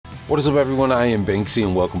What is up, everyone? I am Banksy,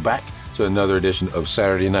 and welcome back to another edition of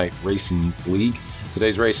Saturday Night Racing League.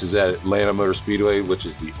 Today's race is at Atlanta Motor Speedway, which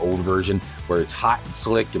is the old version, where it's hot and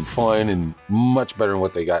slick and fun and much better than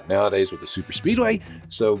what they got nowadays with the Super Speedway.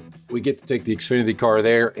 So we get to take the Xfinity car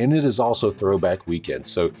there, and it is also throwback weekend.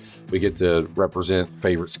 So we get to represent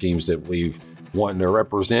favorite schemes that we've wanted to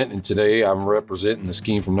represent. And today I'm representing the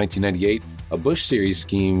scheme from 1998, a Busch Series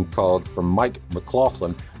scheme called, from Mike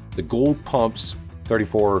McLaughlin, the Gold Pumps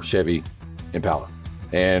 34 Chevy Impala.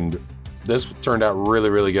 And this turned out really,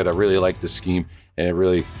 really good. I really like this scheme, and it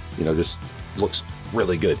really, just looks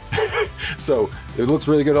really good. So it looks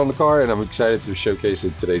really good on the car, and I'm excited to showcase it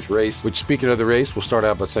in today's race. Which, speaking of the race, we'll start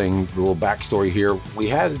out by saying a little backstory here. We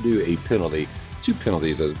had to do a penalty, 2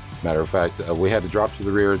 penalties as a matter of fact. We had to drop to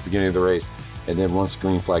the rear at the beginning of the race, and then once the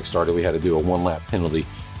green flag started, we had to do a 1-lap penalty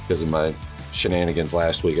because of my shenanigans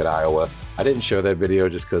last week at Iowa. I didn't show that video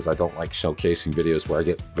just because I don't like showcasing videos where I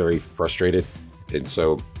get very frustrated, and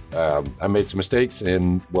so I made some mistakes,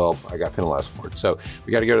 and well, I got penalized for it. So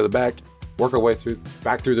we got to go to the back, work our way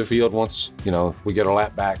back through the field. Once we get a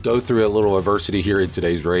lap back, go through a little adversity here in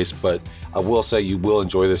today's race. But I will say you will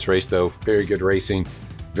enjoy this race, though. Very good racing,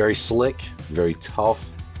 very slick, very tough.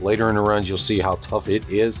 Later in the runs, you'll see how tough it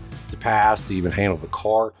is to pass, to even handle the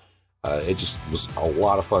car. It just was a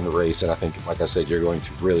lot of fun to race, and I think, like I said, you're going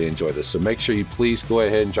to really enjoy this. So make sure you please go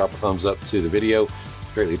ahead and drop a thumbs up to the video.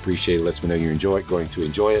 It's greatly appreciated. Lets me know you enjoy it, going to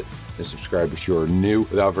enjoy it, and subscribe if you're new.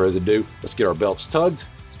 Without further ado, let's get our belts tugged.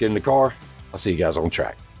 Let's get in the car. I'll see you guys on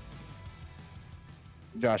track.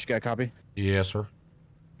 Josh, got a copy? Yes, sir.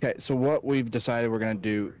 Okay, so what we've decided we're going to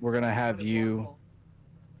do, we're going to have you,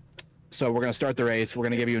 so we're going to start the race. We're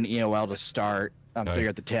going to give you an EOL to start, so you're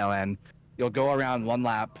at the tail end. You'll go around 1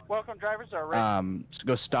 lap. Welcome, drivers are ready. So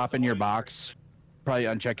go stop in your box, probably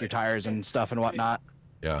uncheck your tires and stuff and whatnot.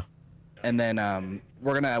 Yeah. And then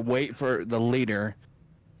we're going to wait for the leader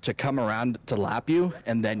to come around to lap you,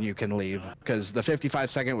 and then you can leave. Because the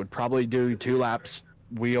 55-second would probably do 2 laps.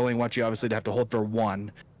 We only want you, obviously, to have to hold for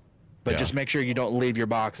 1. But just make sure you don't leave your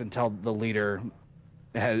box until the leader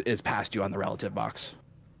is past you on the relative box.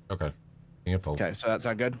 Okay. Okay, so that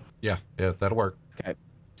sound good? Yeah, that'll work. Okay,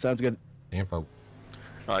 sounds good. Info. All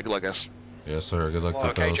right, good luck, guys. Yes, sir. Good luck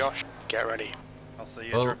to Okay, fellas. Josh, get ready. I'll see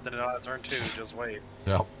you drifting it out of turn 2. Just wait.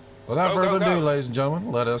 Yeah. Without further go. ado, ladies and gentlemen,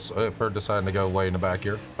 let us, if we're deciding to go way in the back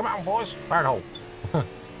here. Come on, boys. Fire hole.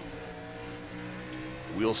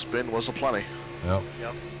 Wheel spin was a plenty. Yep.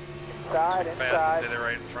 Yep. Inside, Fan inside. did it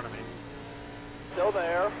right in front of me. Still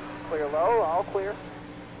there. Clear low, all clear.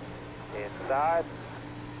 Inside.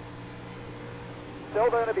 Still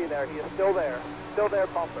going to be there. He is still there. Still there,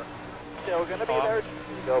 bumper. Still going to be there.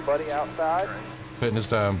 Go, buddy, outside. Pitting this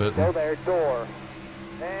time, pitting. Still there, door.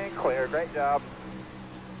 And clear. Great job.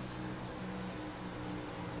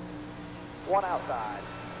 1 outside.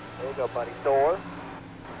 There you go, buddy. Door.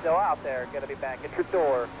 Still out there. Going to be back at your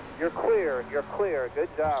door. You're clear. You're clear.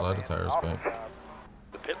 Good job. Slide the man. tires Awesome back. job.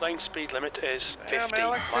 The pit lane speed limit is 50 Damn,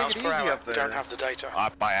 Alex, take miles it per easy hour. up there. Don't have the data.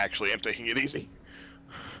 I actually am taking it easy.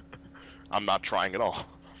 I'm not trying at all.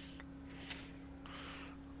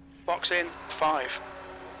 Box in 5,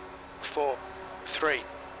 4, 3,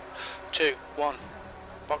 2, 1.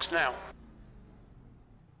 Box now.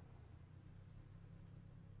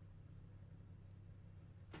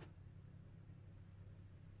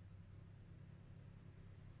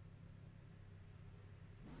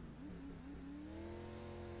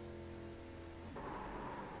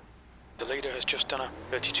 The leader has just done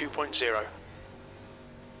a 32.0.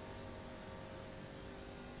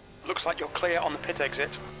 Looks like you're clear on the pit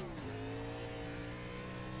exit.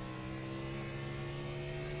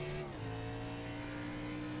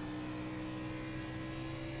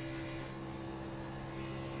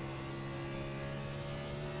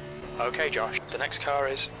 Okay, Josh, the next car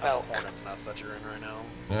is Elk. Hornet's nest that you're in right now.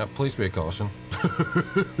 Yeah, please be a caution.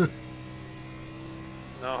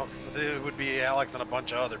 No, because it would be Alex and a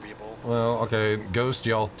bunch of other people. Well, okay, Ghost,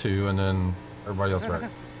 y'all 2, and then everybody else right.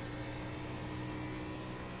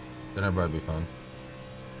 Then everybody will be fine.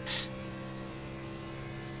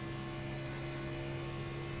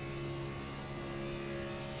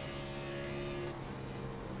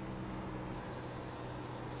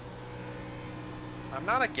 I'm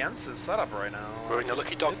not against this setup right now. We're in the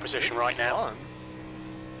lucky dog position right now. Fun.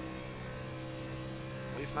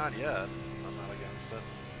 At least not yet. I'm not against it.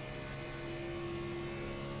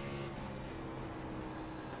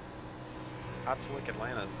 Hot Slick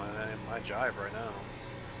Atlanta is my jive right now.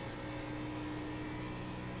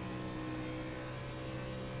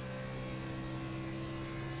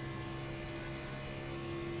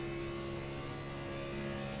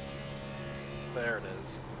 There it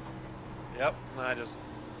is.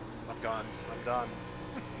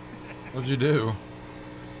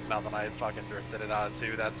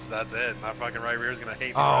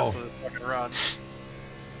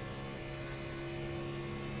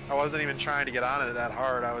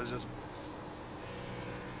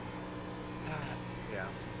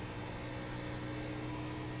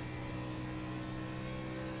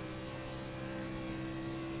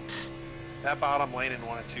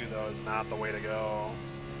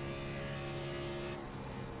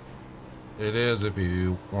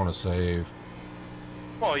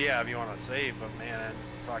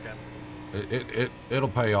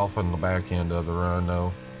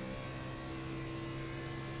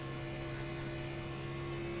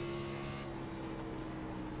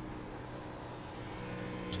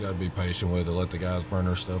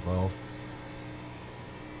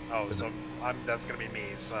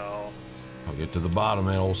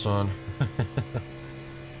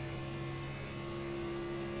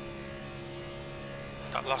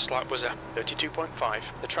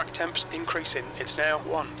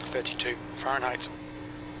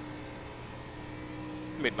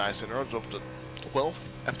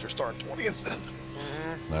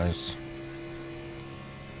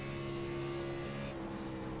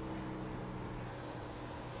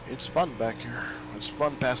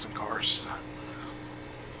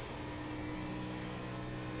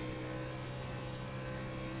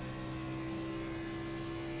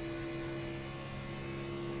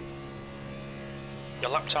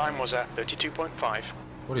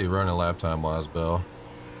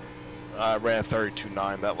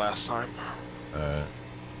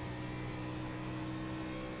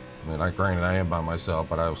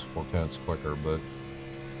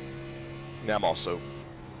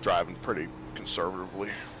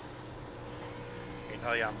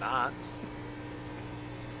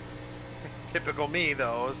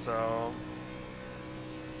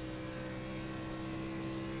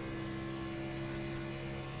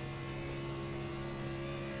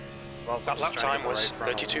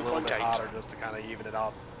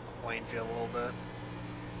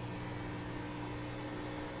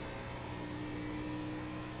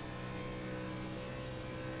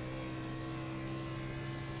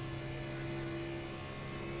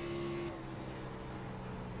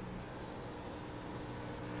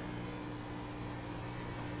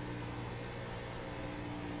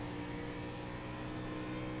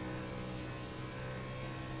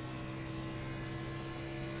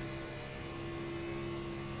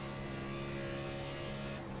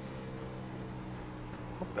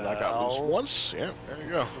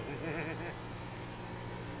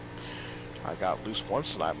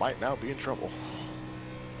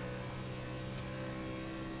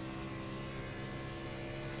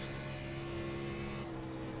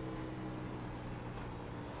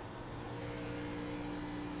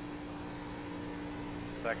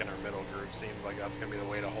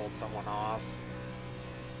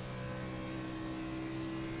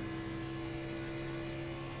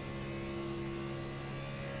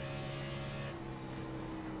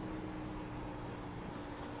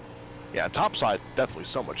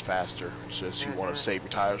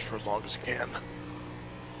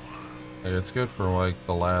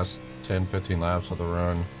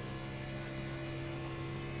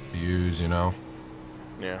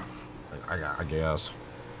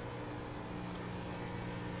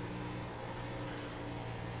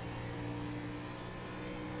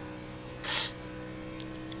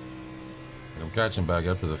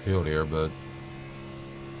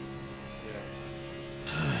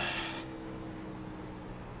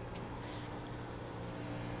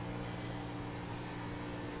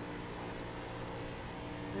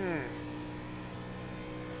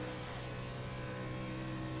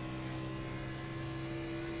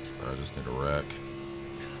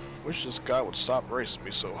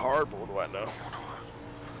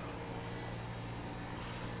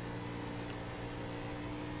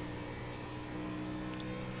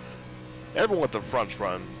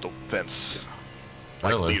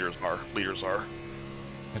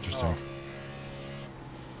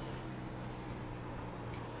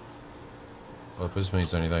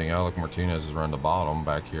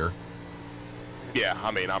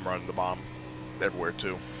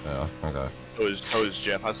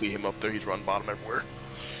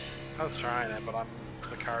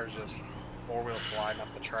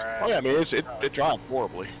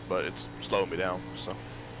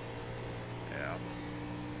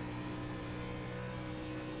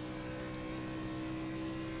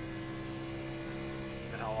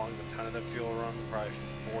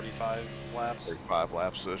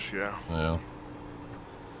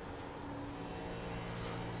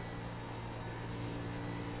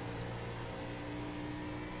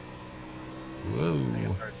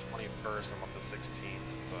 21st. I'm on the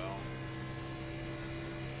 16th, so.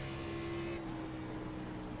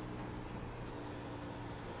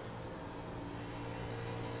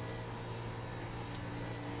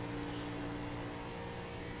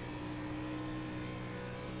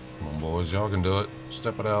 Come on, boys, y'all can do it.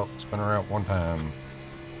 Step it out, spin her out one time.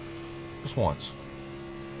 Just once.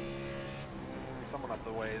 Someone up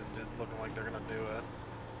the way is looking like they're gonna do it.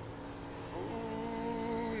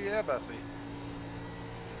 Ooh, yeah, Bessie.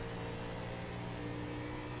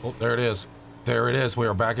 Oh, there it is. There it is. We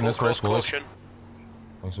are back in this race, boys. As Caution.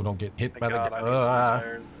 long as we don't get hit Thank by God, the... I need some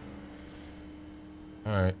tires.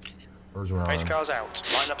 Alright. Where's Ron? Pace car's out.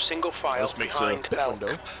 Line up single file This makes behind pit Elk.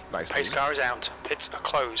 window. Nice. Pace car is out. Pits are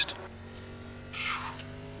closed.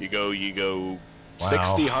 You go Wow.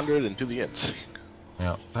 60, 100, and to the ends.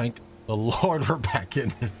 Yeah, thank the Lord we're back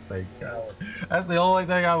in this thing. That's the only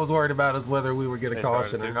thing I was worried about, is whether we would get a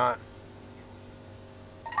caution or not.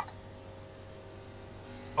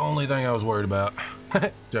 Only thing I was worried about.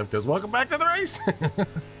 Jeff goes, welcome back to the race.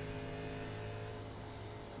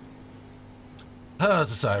 Oh,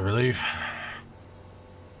 that's a sigh of relief.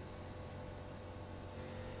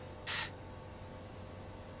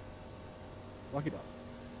 Lucky dog.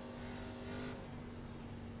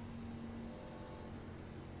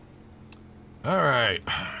 All right.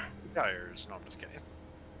 Tires. No, I'm just kidding.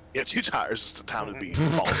 Yeah, 2 tires is the time to be.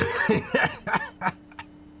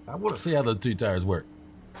 I want to see how the 2 tires work.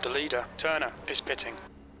 The leader, Turner, is pitting.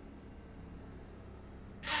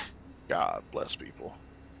 God bless people.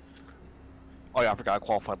 Oh yeah, I forgot I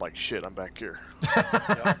qualified like shit. I'm back here.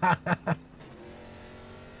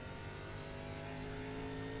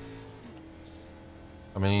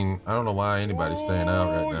 I mean, I don't know why anybody's staying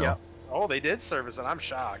out right now. Yeah. Oh, they did service it. I'm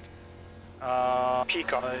shocked.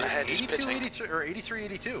 Peacock ahead is 82, pitting. 83, or 83,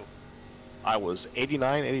 82. I was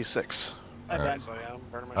 89, 86. All right. So yeah, I'm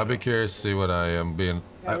burning my I'll be shit. curious to see what I am being.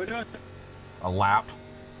 How we doing? A lap.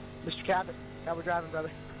 Mr. Cabot, how we driving,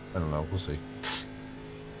 brother? I don't know. We'll see.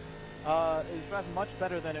 It's driving much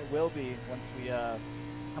better than it will be once we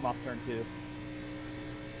come off turn 2.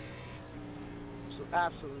 So,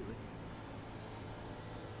 absolutely.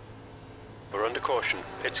 We're under caution.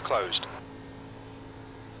 It's closed.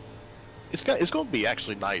 It's going to be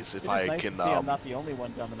actually nice if It is I nice can. to see I'm not the only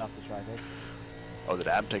one dumb enough to try this. Oh, did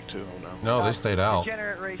Adam take 2? Oh no. No, they stayed out.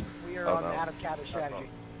 Degenerate race. We are Oh, on no. the Adam Cabot strategy.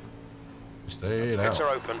 They stayed Pits out.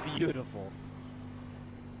 are open. Beautiful.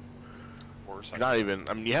 Worse, You're not even.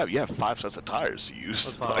 I mean, you have 5 sets of tires to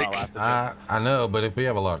use. Like, I know, but if we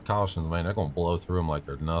have a lot of cautions, man, they're gonna blow through them like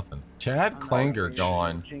they're nothing. Chad Klinger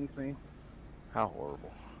gone. Jinx me. how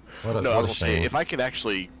horrible. What a, No, I what was a gonna say, shame. if I can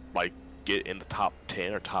actually like get in the top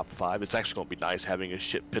 10 or top 5, it's actually going to be nice having a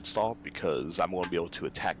shit pit stall, because I'm going to be able to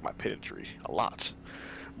attack my pit entry a lot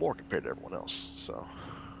more compared to everyone else. So,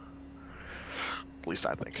 at least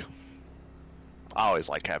I think. I always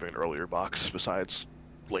like having an earlier box besides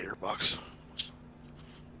later box.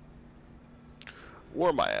 Where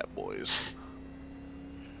am I at, boys?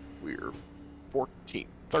 We're 13th.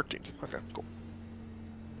 Okay, cool.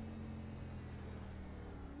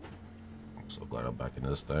 I'm so glad I'm back in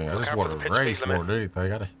this thing. I Look just out want for the to pit race speed more limit. than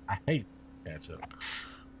anything. I hate catch up.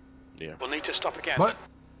 Yeah. We'll need to stop again. But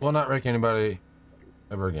we'll not wreck anybody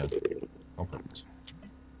ever again on purpose.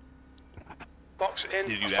 Box in.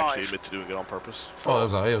 Did you 5, actually admit to doing it on purpose? Oh,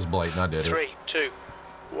 it was blatant. I did it. 3, 2,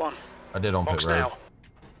 1. I did on Box pit road. now.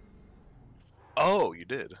 Oh, you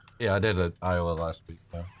did. Yeah, I did at Iowa last week.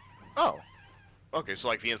 Yeah. Oh. Okay, so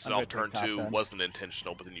like the incident I'm off good turn for top 2 10. wasn't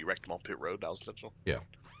intentional, but then you wrecked him on pit road. That was intentional. Yeah.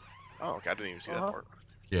 Oh, okay. I didn't even see that part.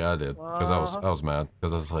 Yeah, I did, because I was mad,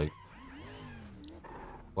 because I was like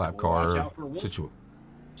lap car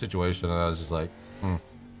situation, and I was just like, I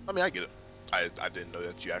mean, I get it. I didn't know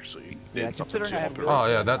that you actually Yeah, did something considering to I him on have pit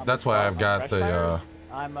oh road. yeah, that's why I've got fresh the tires,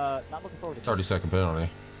 I'm not looking forward to 30-second penalty.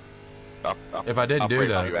 Oh, If I didn't I'll do pray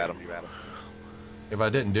for that, you, Adam. if I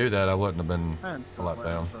didn't do that, I wouldn't have been a lot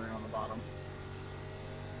down. on the bottom.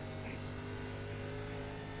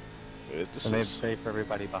 This And they is pay for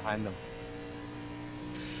everybody behind them.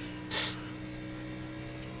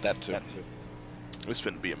 that too. It's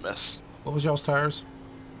finna be a mess. What was y'all's tires?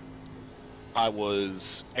 I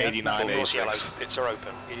was 89, Full yellow. 86. Pits are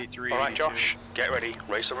open. 83, All right, 82. Josh, get ready.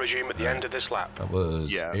 Race will resume at the end of this lap. That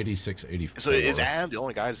was Yeah. 86, 84. So is Adam the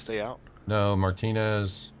only guy to stay out? No,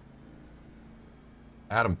 Martinez.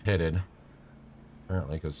 Adam pitted.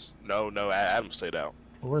 Apparently, because No, Adam stayed out.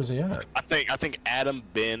 where's he at? I think Adam,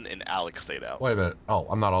 Ben, and Alex stayed out. Wait a minute. Oh,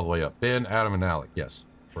 I'm not all the way up. Ben, Adam, and Alec. Yes,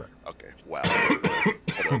 correct. Okay, wow.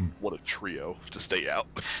 what a trio to stay out.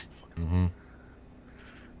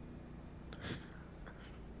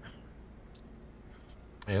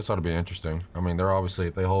 Yeah, this ought to be interesting. I mean, they're obviously,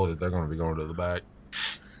 if they hold it, they're going to be going to the back.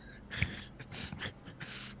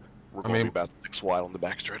 We're going to be about 6 wide on the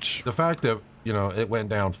backstretch. The fact that, you know, it went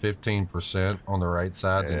down 15% on the right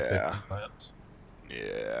sides in 50 laps.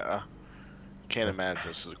 Yeah. Can't imagine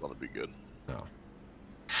this is going to be good. No.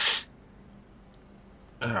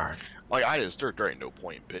 All right. Like, there ain't no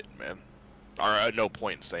point in pitting, man. Or no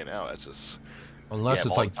point in staying out. It's just... Unless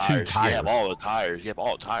it's like 2 tires. You have all the tires. You have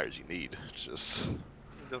all the tires you need. It's just...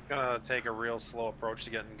 I'm just gonna take a real slow approach to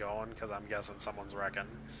getting going, because I'm guessing someone's wrecking.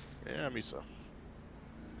 Yeah, me so.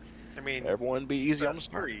 I mean, everyone be easy on the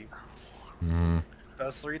start.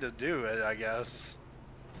 Best 3 to do it, I guess.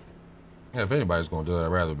 Yeah, if anybody's going to do it, I'd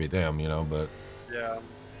rather be them, you know, but... Yeah.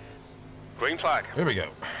 Green flag. Here we go.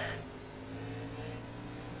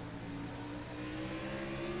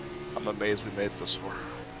 I'm amazed we made it this far.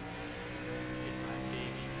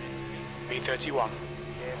 B31.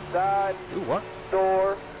 Inside. Ooh, what?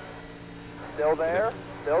 Door. Still there.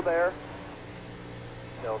 Still there.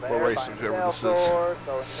 Still there. We're racing whoever this is. Door.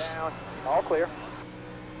 Slowing down. All clear.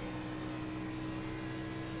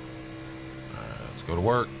 Let's go to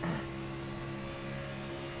work.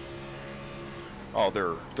 Oh,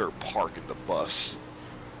 they're parking the bus.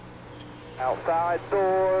 Outside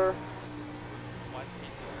door.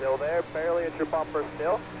 Still there. Barely at your bumper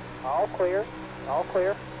still. All clear. All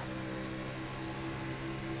clear.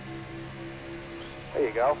 There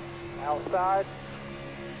you go. Outside.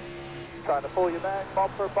 Trying to pull you back.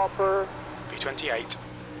 Bumper, bumper. B28.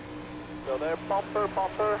 Still there. Bumper,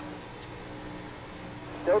 bumper.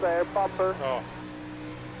 Still there. Bumper. Oh.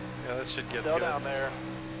 Yeah, this should get Still good. down there.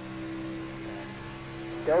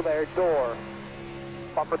 Still there. Door.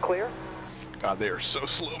 Bumper clear. God, they are so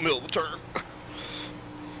slow middle of the turn.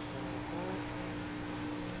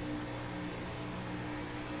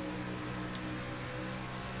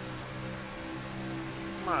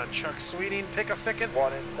 Come on, Chuck Sweeting, pick a fickin'.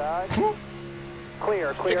 One inside.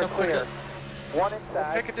 Clear, clear, clear. One inside.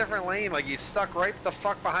 Well, pick a different lane. Like, he's stuck right the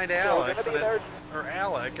fuck behind Alex. And or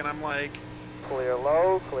Alec, and I'm like... Clear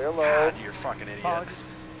low, clear low. God, you're a fucking idiot.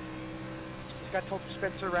 Just got told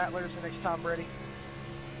Spencer Rattler's the next Tom Brady.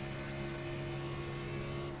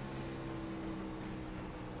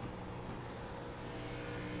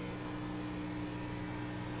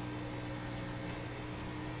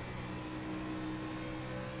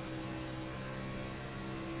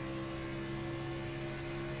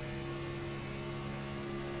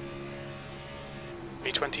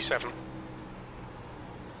 B27.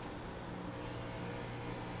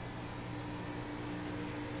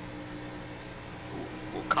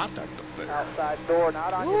 We'll contact them there. Outside door,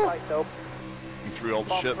 not on your right though. You threw all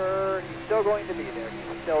the shit. Bumper, he's still going to be there.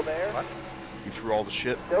 He's still there. What? You threw all the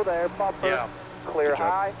shit? Still there, bumper. Yeah. Clear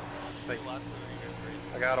high. Thanks.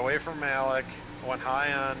 I got away from Alec, went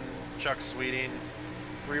high on Chuck Sweeting,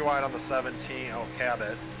 3 wide on the 17,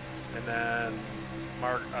 Cabot, and then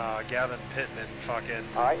Gavin Pittman fucking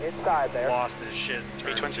inside there. lost his shit in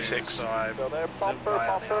turn 26. So I Still there, zoomed bumper, by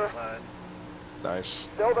on the bumper. outside. Nice.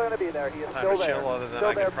 Still going to be there. He is Time still to there. chill, other than still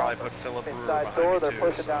I there, could probably bumper. put Philip Brewer Inside behind door, me they're too,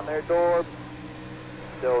 pushing so down their door.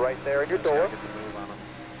 Still right there in your just gotta door. get the move on him.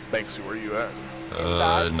 Banksy, where you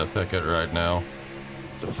at? In the thicket right now.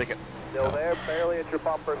 The thicket. Still there, barely at your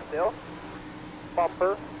bumper still.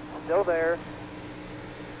 Bumper, still there.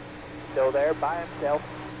 Still there by himself.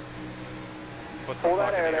 Put the Pull that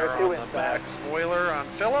fucking air there, air two on the inside. back spoiler on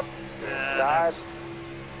Philip. And that's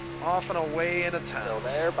off and away into Still town.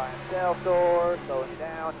 there by himself, door, slowing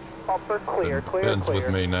down. Bumper clear, clear, Ben's clear.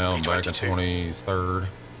 with me now. I'm back in 23rd.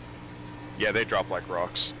 Yeah, they drop like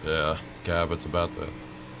rocks. Yeah, Cabot's about to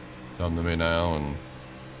come to me now, and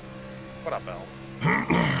What up, Bell?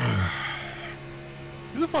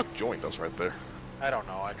 Who the fuck joined us right there? I don't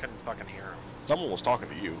know. I couldn't fucking hear him. Someone was talking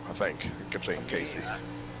to you, I think. He kept saying Casey.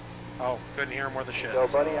 Oh, couldn't hear him worth a shit. Still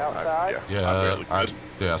buddy outside.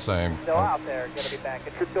 yeah, same. Still out there, gonna be back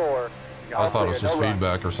at your door. I thought it was Clear, just no rush.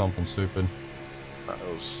 feedback or something stupid. That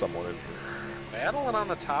was someone in here. Battling on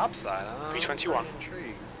the top side. I'm B21. pretty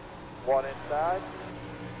intrigued. One inside.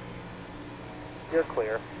 You're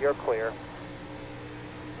clear. You're clear.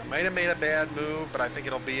 I might have made a bad move, but I think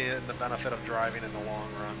it'll be in the benefit of driving in the long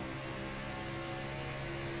run.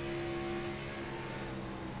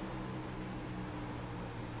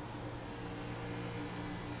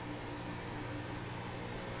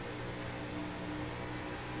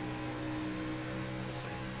 We'll see.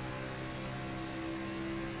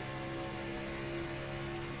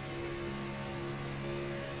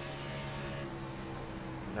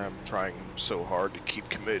 I'm trying so hard to keep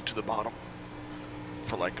committed to the bottom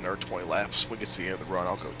for like another 20 laps. When we get to the end of the run,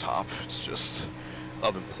 I'll go top. It's just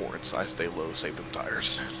of importance, I stay low, save them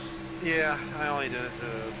tires. Yeah, I only did it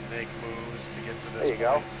to make moves to get to this There you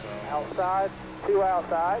point, go. so. Outside, two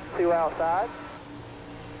outside, two outside.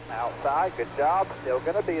 Outside, good job. Still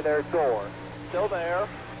gonna be there. Door. Still there.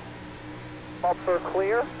 Bumper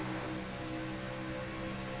clear.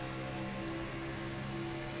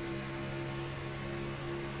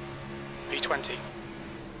 B20.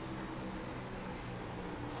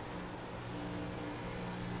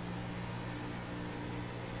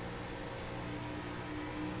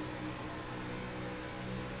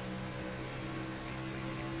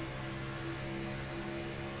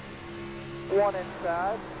 One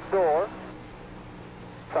inside. Door.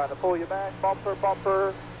 Trying to pull you back. Bumper,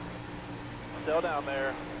 bumper. Still down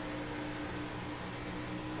there.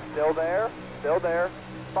 Still there. Still there.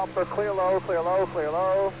 Bumper clear low, clear low, clear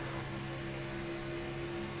low.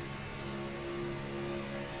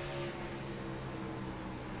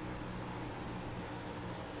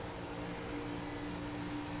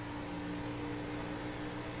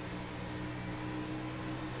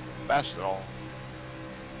 Fast at all.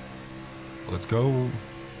 Let's go. You're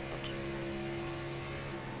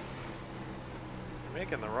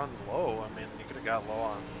making the runs low. I mean, you could have got low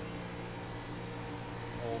on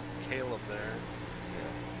old Caleb there.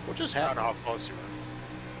 What just I don't know happened? how close you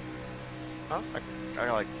were. Huh?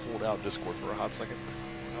 I like pulled out Discord for a hot second.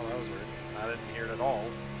 Oh, that was weird. I didn't hear it at all.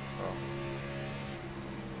 Oh.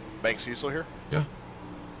 Banks, you still here? Yeah.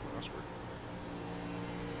 That's weird.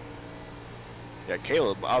 Yeah,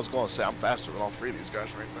 Caleb, I was going to say I'm faster than all three of these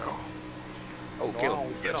guys right now. Oh, Go Caleb, on,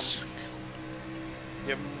 move get this.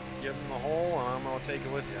 Give him the hole, and I'm gonna take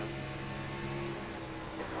it with you.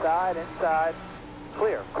 Inside, inside.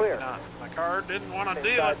 Clear, clear. Nah, my car didn't want to deal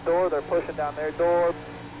it. Inside door, they're pushing down their door.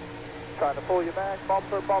 Trying to pull you back.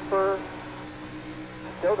 Bumper, bumper.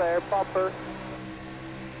 Still there, bumper.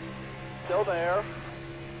 Still there.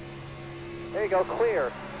 There you go,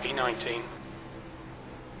 clear. B19.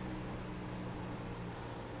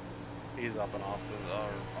 He's up and off the, or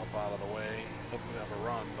up out of the way. He'll have a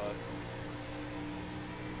run, but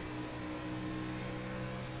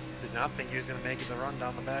did not think he was gonna make it the run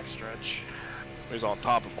down the backstretch. He's on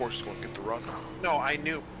top, of course he's going to get the run. No, I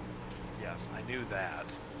knew. Yes, I knew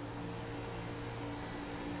that.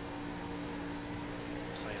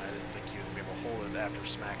 I'm saying I didn't think he was gonna be able to hold it after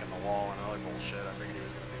smacking the wall and other bullshit. I figured he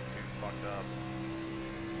was gonna be too fucked up.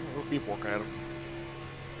 We'll keep working at him.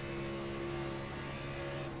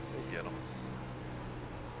 We'll get him.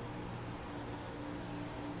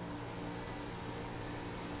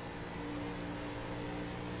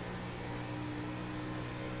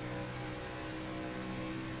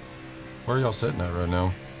 Where are y'all sitting at right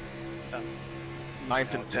now?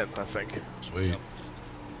 9th and 10th, I think. Sweet.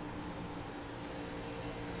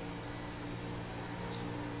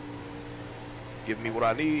 Give me what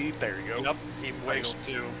I need. There you go. Yep, he wiggled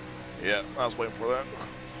too. Yeah, I was waiting for that.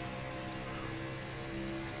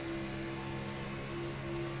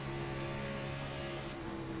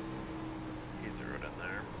 He threw it in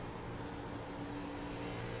there.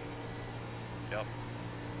 Yep.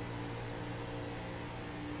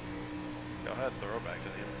 Go ahead, throw it back to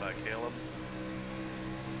the inside, Caleb.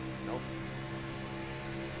 Nope.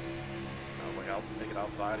 I was like, I'll take it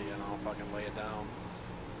outside of you and I'll fucking lay it down.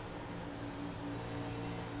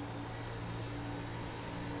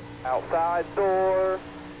 Outside door.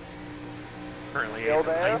 Currently Still 8th and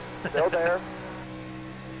there. 9th. Still there.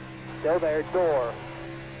 Still there. Door.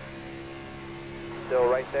 Still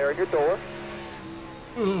right there in your door.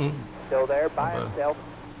 Still there by Not bad. himself.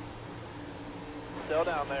 Still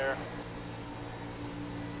down there.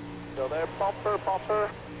 Still there. Bumper, bumper.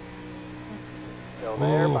 Still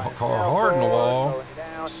there. Ooh, by car himself, hard in the door, wall. slowing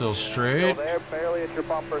down. Still Still straight. there. Barely at your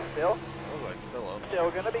bumper still. Oh, like Philip.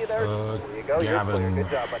 Still gonna be there. There you go. You're Gavin. clear.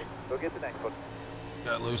 Good job, buddy. Go get the next one.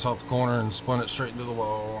 Got loose off the corner and spun it straight into the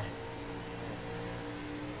wall.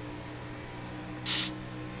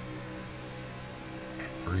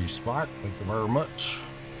 Free spot. Thank you very much.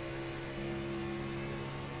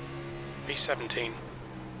 B17.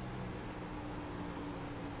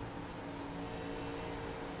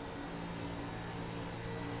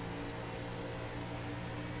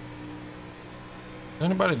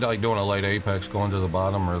 Anybody like doing a late apex going to the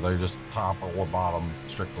bottom, or are they just top or bottom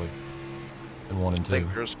strictly in 1 and 2?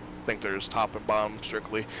 I think there's top and bottom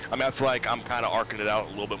strictly. I mean, I feel like I'm kind of arcing it out a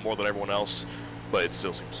little bit more than everyone else, but it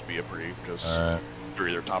still seems to be a pretty just All right. you're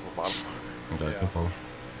either top or bottom. Okay, Yeah. info.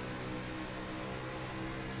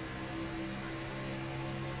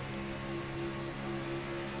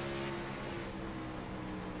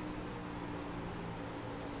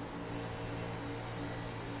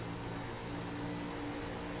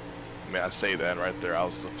 I mean, I say that right there. I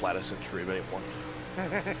was the flattest entry of anyone.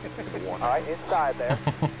 Number one. All right, inside there.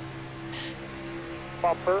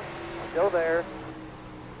 Bumper, still there.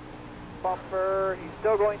 Bumper, he's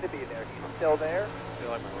still going to be there. He's still there. I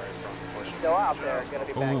feel like my right front's pushing. Still out there. just Going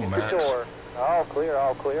to be a back Ooh, in Max. the door. All clear,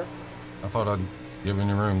 all clear. I thought I'd give you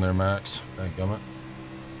room there, Max. Dadgummit.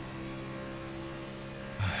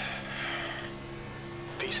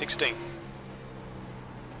 P16.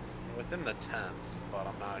 Within the 10th, but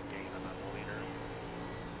I'm not gaining on the leader.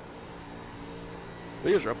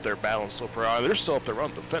 Leaders are up there battling still per hour. They're still up there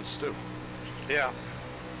running the fence too, Yeah.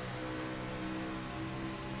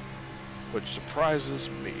 which surprises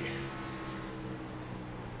me.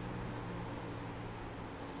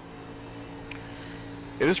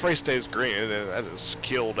 If this race stays green, then that has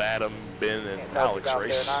killed Adam, Ben, and Can't tell if Alex he's out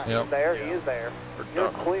race. there or not. Yep. He's there, he Yeah. is there. We're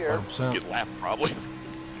You're done. clear. 100%. Get lapped probably.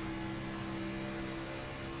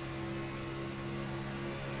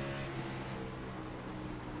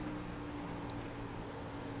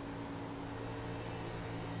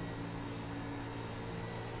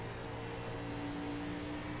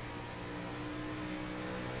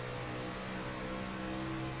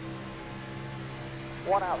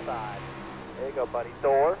 One outside. There you go, buddy.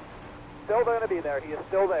 Door. Still going to be there. He is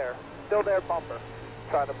still there. Still there, bumper.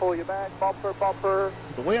 Trying to pull you back. Bumper, bumper.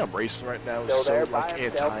 The way I'm racing right now Still is so there, like by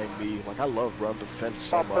himself. anti-me. Like I love run the fence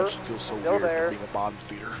so Bumper. much. It feels so Still weird there. being a bottom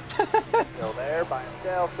feeder. Still there by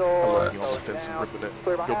himself. I Door. love being on the Slows fence and down. ripping it.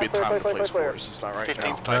 Clear There'll be a behind. time and Clear, a place clear, for it. It's just not right 15th now.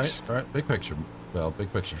 All place. right, all right. Big picture, Bell.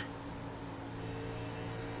 Big picture.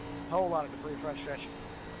 Whole lot of debris front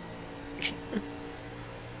stretch.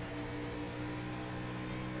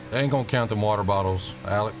 They ain't gonna count them water bottles,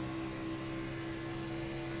 Alec.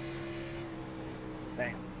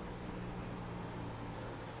 Dang.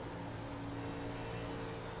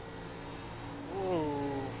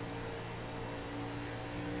 Ooh.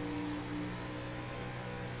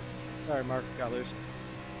 Sorry, Mark, got loose.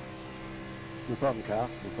 No problem, Kyle.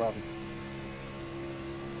 No problem.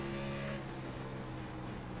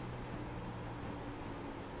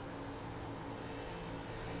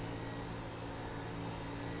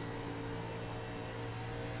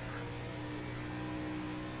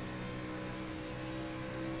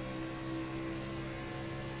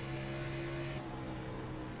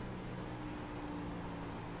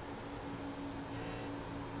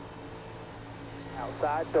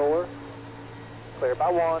 Outside door. Clear by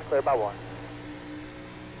one. Clear by one.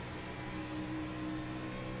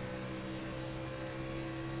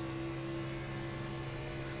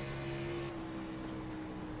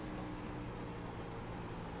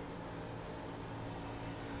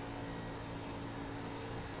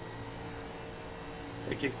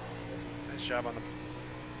 Thank you. Nice job on the.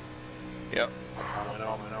 Yep. I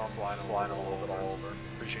know, I'm sliding a little bit over.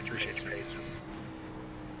 Appreciate your patience.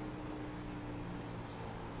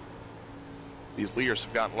 These leaders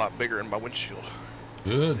have gotten a lot bigger in my windshield.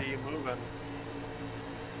 Good. See you moving.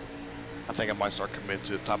 I think I might start committing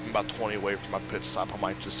to the top. I'm about 20 away from my pit stop. I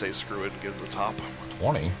might just say screw it and get to the top.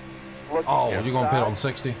 20. Looking Oh, Yeah. you're gonna pit on inside.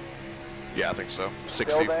 60? Yeah, I think so.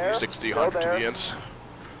 60, there. 60, Still 100 to there. the ends.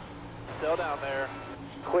 Still down there.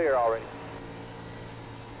 Clear already.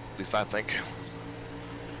 At least I think.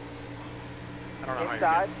 I don't know how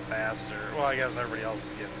Inside. you're getting faster. Well, I guess everybody else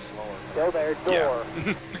is getting slower. Still there. Door.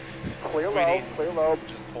 Clear low. Waiting. Clear low.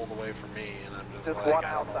 Just pulled away from me, and I'm just, Just like, one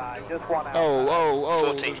I don't know what I'm outside. doing Just wrong. one outside.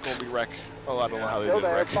 Oh, 14th. there's going to be wreck. Oh, I don't know how they Still did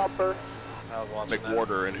there. wreck. Bumper. I was watching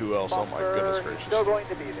McWhorter and who else? Oh my Bumper. goodness He's gracious. still going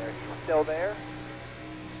to be there. He's still there.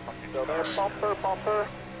 This fucking Still there. car. Bumper. Bumper.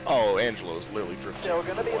 Oh, Angelo's literally drifting. Still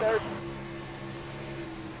gonna be there.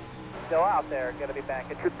 Still out there. Gonna be back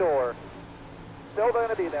at your door. Still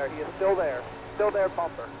gonna be there. He is still there. Still there.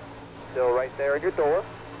 Bumper. Still right there at your door.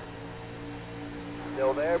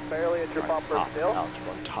 Still there. Barely at your bumper. Top, Still. Alex,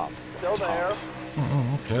 run top. Still top.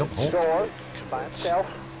 there. Okay. Door. By Commence. himself.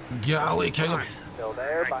 Golly, Caleb. Still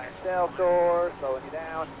there. By himself. Door. Slowing you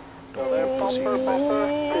down. Still there. Bumper.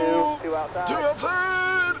 Bumper. Two outside. Two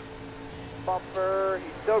outside. Bumper.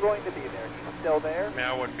 He's still going to be there. He's still there. I mean,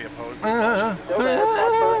 I wouldn't be opposed to Still there.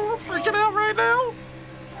 Bumper. Freaking out right now.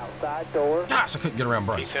 Outside door. Gosh, I couldn't get around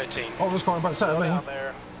Bryce. P13. Oh, this car right beside Still me. down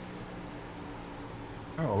there.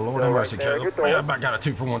 Oh, Lord Still have right mercy, there at Caleb. your door. Man, I got a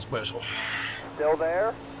 2-for-1 special. Still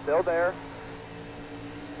there. Still there.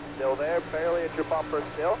 Still there. Barely at your bumper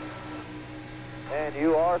still. And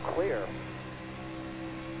you are clear.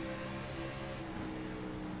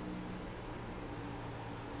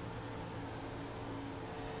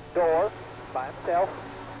 Door. By himself.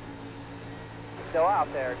 Still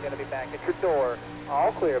out there. Gonna be back at your door.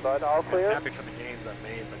 All clear, bud. All I'm clear. happy for the gains I've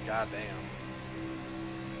made, but goddamn.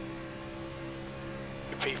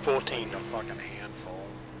 This V14. thing's a fucking handful.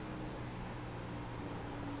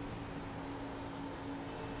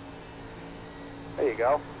 There you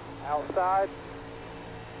go. Outside.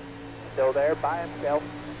 Still there by himself.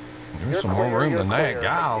 There's You're some clear, more room you're than that. clear.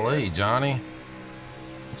 Golly, Johnny.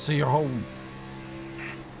 Let's see your whole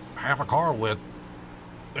half a car width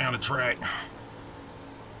down the track. There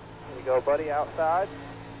you go, buddy. Outside.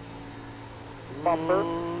 Bumper.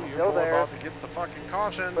 You're Still there. about to get the fucking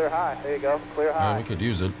caution. Clear high. There you go. Clear Yeah, high. we could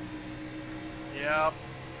use it. Yep.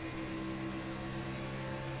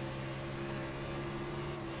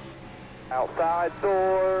 Outside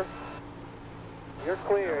door. You're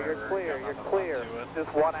clear, you're Never clear, got you're nothing clear. left to it.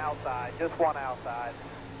 Just one outside, just one outside.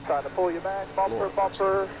 Trying to pull you back. Bumper, Lord,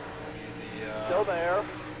 bumper. The, Still there.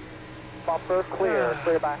 Bumper, clear.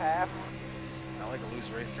 Clear by half. I like a loose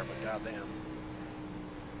race car, but goddamn.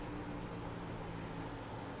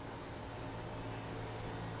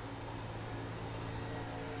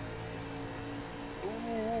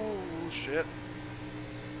 Ooh, shit.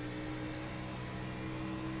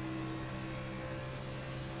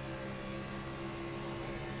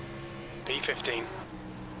 V15.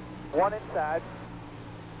 One inside.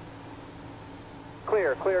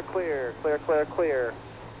 Clear, clear, clear. Clear, clear, clear.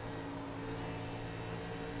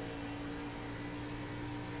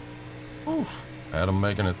 Oof. Adam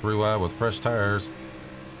making it 3 wide with fresh tires.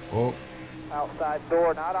 Oh, Outside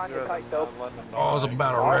door, not on your Good, tight I'm though. not letting them know oh, it's I-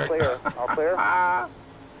 about a All wreck. clear, all clear.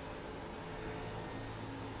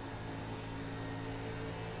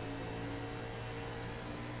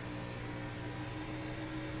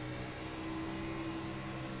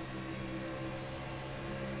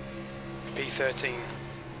 V13.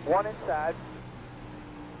 One inside.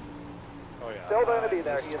 Oh yeah. Still going to be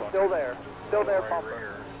there. This He is fucking still there. Still there, right bumper.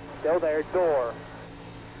 rear. Still there, door.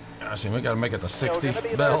 Gosh, we got to make it to 60, gonna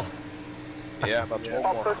be Bell. Yeah, about 12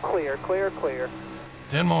 Bumper more. clear, clear, clear.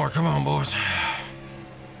 10 more. Come on, boys.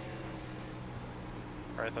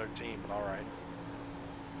 Probably 13, but alright.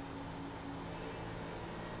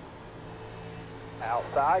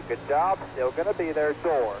 Outside, good job. Still gonna be there,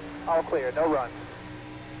 door. All clear, no run.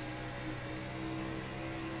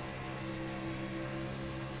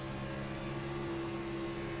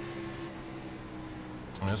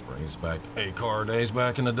 This brings back A-car days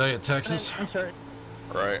back in the day at Texas. I'm sorry.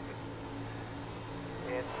 Right.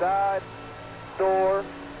 Inside, door.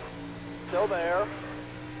 Still there.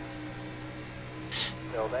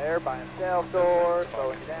 Still there by himself, This door. thing's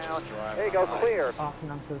Slowing fucking you down. just driving There you go, on clear. ice.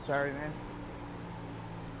 Austin, I'm so sorry, man.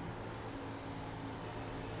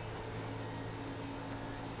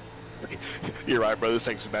 You're right, bro. This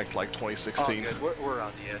takes me back to like 2016. good. We're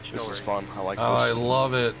on the edge. This No is worries. fun. I like Oh, I this.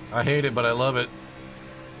 love it. I hate it, but I love it.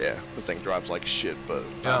 Yeah, this thing drives like shit, but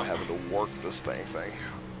Yeah. not having to work this thing.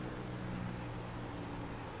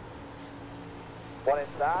 One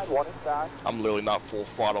inside, one inside. I'm literally not full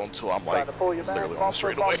throttle until I'm Trying like to pull you back. literally on the Bumper,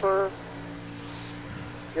 straightaway. bumper.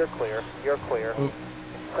 You're clear, you're clear. Oop.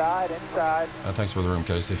 Inside, inside. Thanks for the room,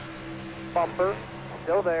 Casey. Bumper.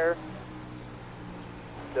 Still there.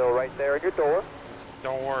 Still right there in your door.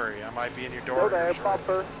 Don't worry, I might be in your door. Still here there,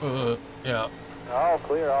 shortly. bumper. Yeah. All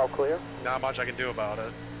clear, all clear. Not much I can do about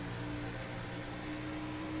it.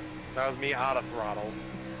 That was me out of throttle.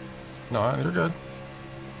 No, you're good.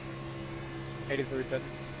 83 set.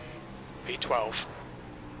 V12.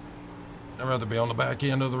 I'd rather be on the back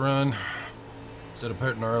end of the run instead of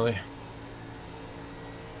pitting early.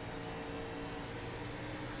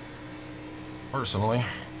 Personally.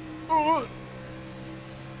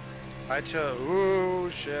 I took, ooh,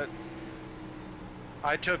 shit.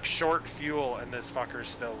 I took short fuel and this fucker's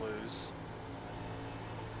still loose.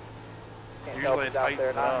 Can't tell Usually if it he's out tightens there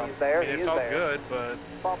or not. up. He's there, I mean, he it is felt there. good, but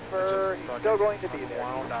Bumper, It just he's fucking still going to be there.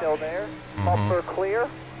 unwound He's on still me. there. Mhm. Bumper clear.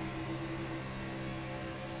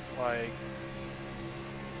 like,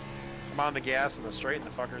 I'm on the gas and the straight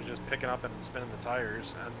and the fucker's just picking up and spinning the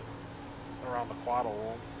tires and around the quad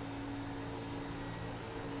hole.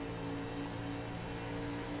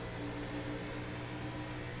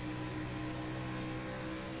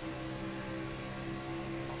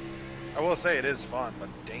 I will say it is fun, but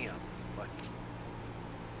damn, like,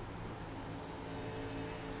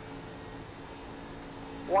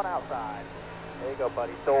 One outside. There you go,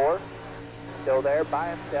 buddy. Door. Still there by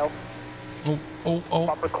himself. Oh, oh, oh.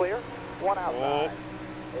 Bumper clear. One outside.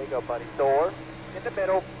 There you go, buddy. Door. In the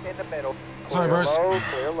middle. In the middle. Sorry, Clear Bryce. low.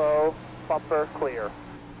 Clear low. Bumper clear.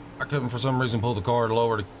 I couldn't, for some reason, pull the car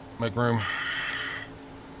lower to make room.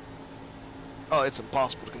 Oh, it's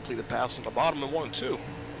impossible to complete a pass on the bottom in 1 and 2, no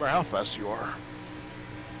matter how fast you are.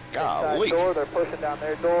 Inside Golly. door. They're pushing down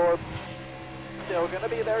their door. Still gonna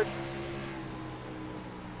be there.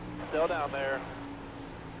 Still down there.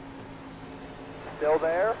 Still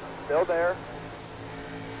there, still there.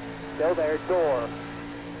 Still there, door.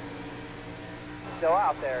 Still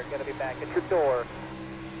out there, gonna be back at your door.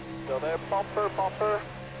 Still there, bumper, bumper.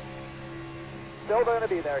 Still gonna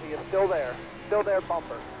be there, he is still there. Still there,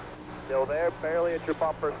 bumper. Still there, barely at your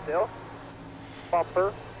bumper still.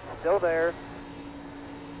 Bumper, still there.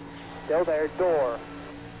 Still there, door.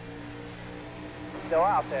 Still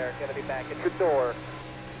out there, gonna be back at your door.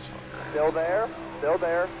 Still there, still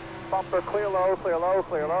there. Bumper, clear low, clear low,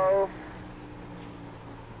 clear low.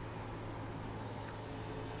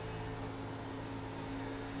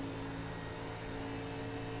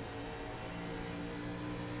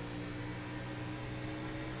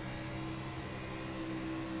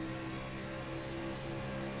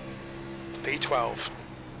 V12.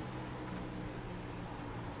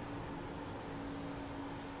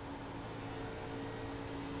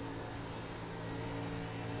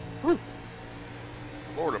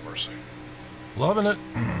 Lord of mercy. Loving it.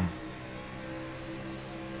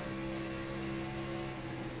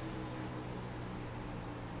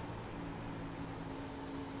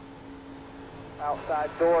 Outside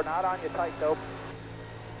door, not on you tight though.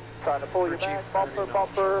 Trying to pull you back, bumper,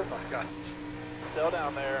 bumper. Still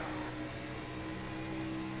down there.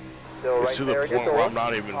 Still right It's to the there in your point where door. I'm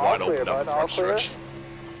not even All wide clear, open down the bud, all front clear. stretch.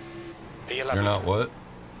 V11. You're not what?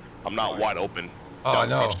 I'm not wide open Oh, I down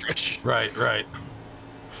the know. front stretch. Right, right.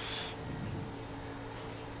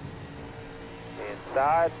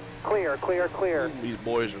 Inside, clear, clear, clear. These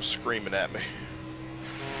boys are screaming at me.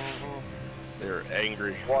 They're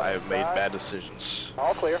angry. One I have made side. bad decisions.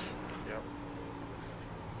 All clear. Yep.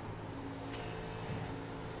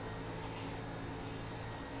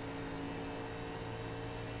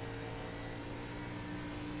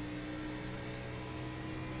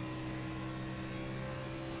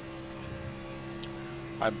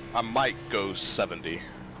 I might go 70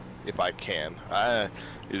 if I can.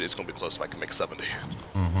 It's gonna be close if I can make 70.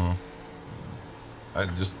 Mm-hmm. I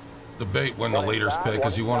just debate when the leaders pick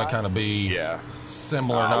because you want to kind of be Yeah,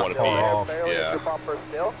 similar, I not wanna far be- off. Barely at Yeah. your bumper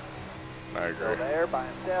still. I Still agree. there, by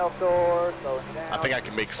himself door, slowing you down. I think I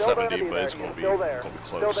can make Still 70, gonna but there. it's gonna He's be still there.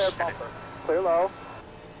 close. Still there, bumper. Clear low.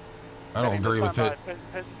 I don't agree with pit. Pit.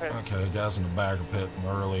 Okay, guys in the back are pitting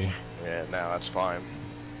early. Yeah, now that's fine.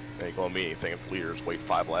 Ain't gonna mean anything if the leaders wait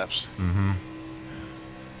 5 laps. Mm-hmm.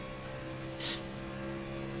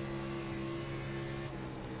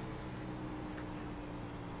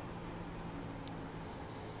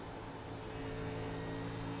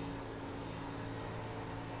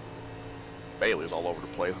 Bailey's all over the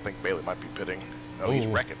place. I think Bailey might be pitting. Oh, he's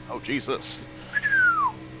Ooh. wrecking. Oh, Jesus.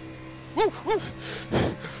 Woo, woo.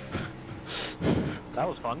 That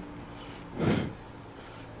was fun.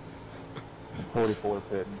 44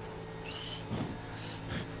 pitting.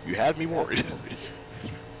 You had me worried.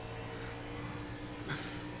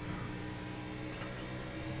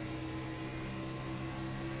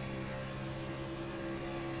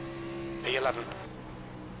 V11.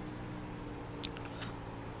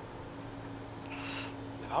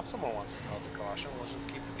 Now, if someone wants to cause a caution, let's just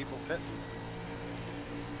keep the people pitting.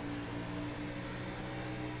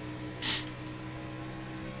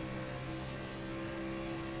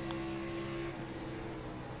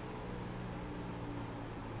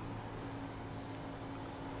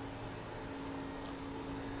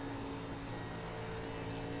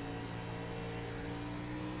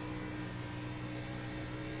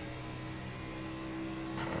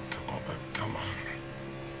 Come on, baby, come on.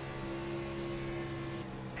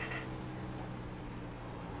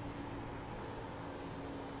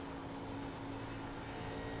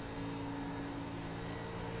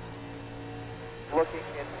 Looking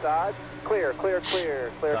inside. Clear, clear,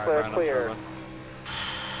 clear. Clear, Sorry, clear, Brian, I'm clear. struggling.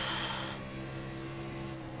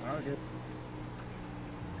 All right, good.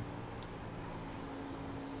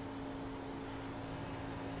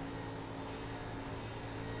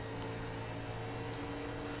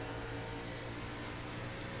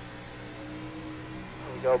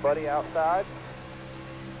 Here you go, buddy, outside.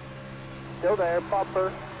 Still there,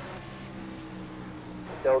 bumper.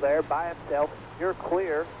 Still there by himself. You're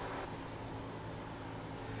clear.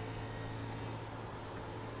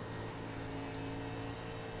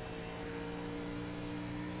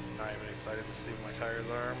 Not even excited to see my tires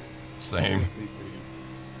arm. Same.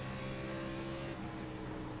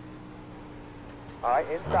 All right,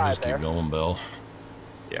 I'll inside just there. keep going, Bill.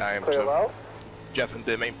 Yeah, I am Clear too. low. Jeff and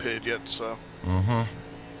Dim ain't pitted yet, so. Mm-hmm.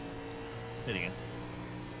 Hit again.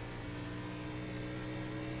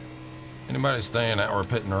 Anybody staying out or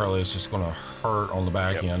pitting early is just going to hurt on the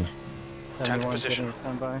back Yep. end. 71 position. pitting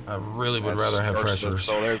standby. I really would That's rather have first to- freshers.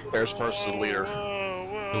 So there's first to the leader.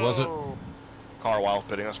 Who was it? Carlisle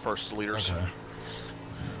pitting. That's first to the leaders. Okay.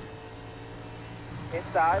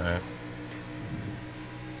 Inside. All right.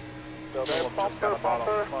 Still there, Philip just got bumper, about a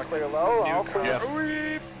bumper. fucking Clear low, all new clear.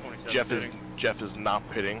 car. Jeff is not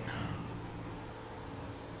pitting.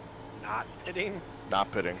 Not hitting.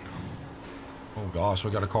 Not pitting. Oh gosh,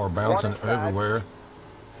 we got a car bouncing inside. everywhere.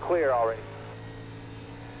 Clear already.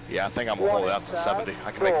 Yeah, I think I'm One gonna hold it out to inside, 70.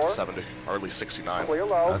 I can make it door. to 70, or at least 69. Clear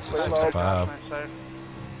low. That's a clear low. 65.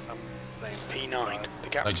 I'm saying P9. 65. The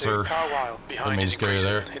gap Thanks, to sir. Carlisle Didn't behind mean is to scare you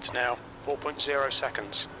increasing. there. It's now 4.0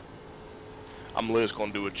 seconds. I'm literally just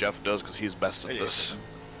gonna do what Jeff does because he's best at this.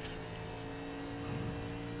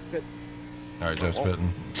 All right, Jeff's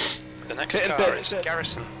spitting. The next Pit and car pit. is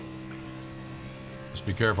Garrison. Just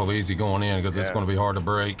be careful, easy going in, because it's Yeah. going to be hard to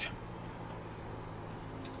break.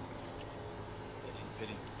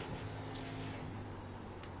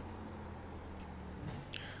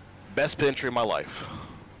 Best pit entry of my life.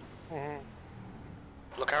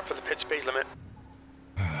 Look out for the pit speed limit.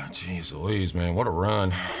 Jeez Louise, man, what a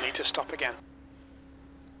run. You'll need to stop again.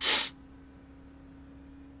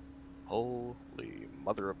 Holy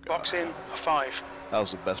mother of God. Box in, a 5, That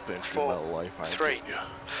was the best pit entry of my 4, life. I 3, tell you.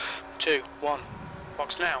 2, 1.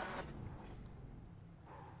 Box now.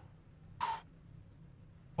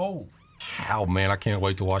 Oh, how man, I can't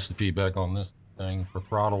wait to watch the feedback on this thing for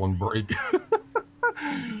throttle and brake.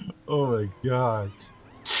 Oh my gosh.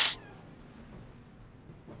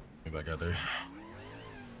 Get back out there.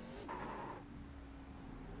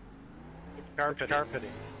 Carpeting.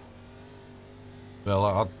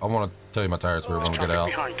 Well, I want to tell you my tires where we're There's going to get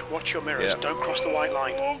traffic out. behind. Watch your mirrors. Yeah. Don't cross the white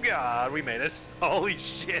line. Oh god, we made it. Holy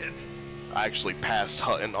shit. I actually passed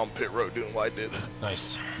Hutton on pit road doing what I did.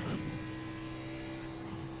 Nice.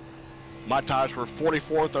 My tires were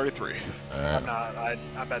 44, 33. All I'm right. not,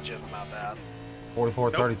 I bet you it's not that.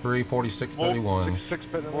 44, 33, 46, 31.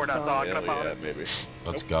 We're not talking Hell about yeah, it. baby.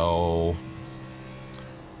 Let's go.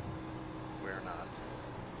 We're not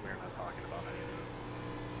talking about any of this.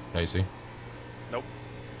 Casey. Nope.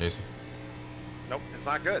 Casey. Nope, it's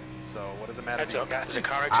not good. So what does it matter Heads to you up. guys? There's a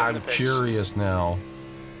car exit in the I'm pits. curious now.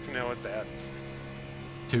 No, it's bad.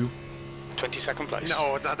 2? 22nd place.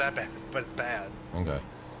 No, it's not that bad, but it's bad. Okay.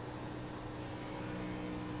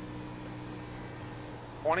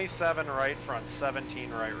 27 right front,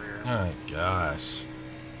 17 right rear. Oh gosh.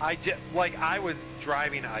 I was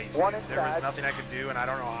driving ice. One Dude. There was inside. nothing I could do, and I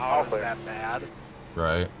don't know how All it was clear. that bad.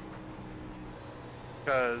 Right.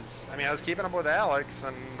 Because, I mean, I was keeping up with Alex,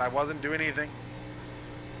 and I wasn't doing anything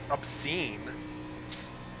obscene.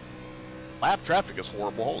 Lap traffic is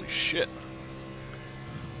horrible. Holy shit.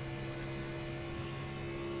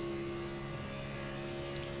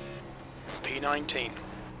 P19.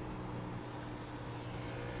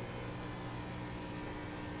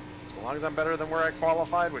 As long as I'm better than where I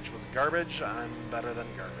qualified, which was garbage, I'm better than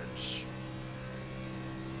garbage.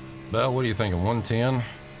 Bell, what are you thinking? 110?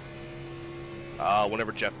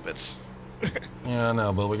 Whenever Jeff pits. Yeah, I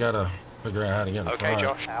know, but we gotta figure out how to get in Okay, front.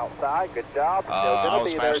 Josh. Outside, good job. Still I gonna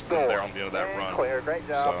was be there. faster than Door. there on the end of that And run. Clear, great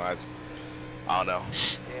So job. I don't know.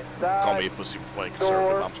 Inside. Call me a pussy for playing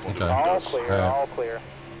conservative. I'm just gonna do Okay. what he All does. clear, Alright. all clear.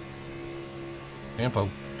 Info.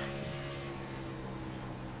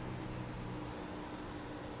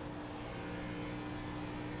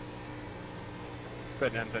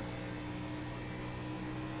 Good engine.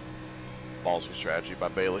 Ballsy strategy by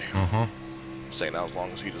Bailey. Mm-hmm. Staying out as long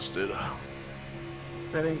as he just did.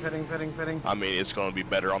 Fitting. I mean, it's going to be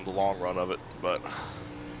better on the long run of it, but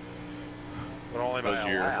But only by those a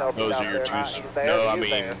are your, lap. those down are your there, two. not- he's there, No, I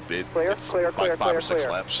he's mean, there. it's Clear, like clear, 5 or 6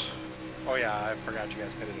 clear. laps. Oh yeah, I forgot you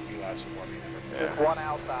guys pitted a few laps before me. Never Just Yeah. one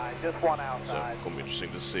outside, just one So outside. it's going to be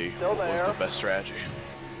interesting to see Still what was there. the best strategy.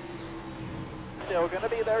 Still gonna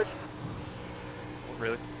be there.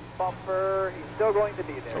 Really? Bumper, he's still going to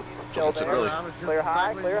be there. So- He's so still what's it there. really? Clear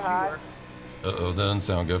high, clear high. Uh-oh, doesn't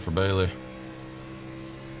sound good for Bailey.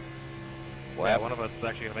 What Yeah, happened? one of us is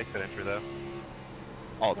actually gonna make that entry though.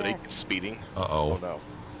 Oh, did he speeding? Oh Uh-oh. no.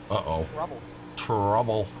 Uh-oh. Trouble.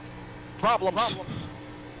 Trouble. Problems.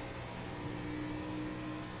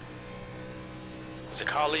 There's a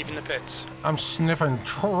car leaving the pits. I'm sniffing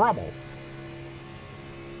trouble.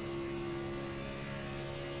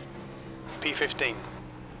 P15.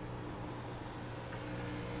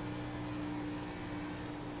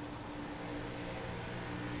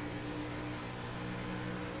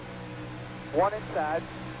 One inside.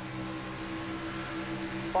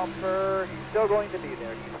 Bumper, he's still going to be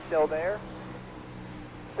there. He's still there.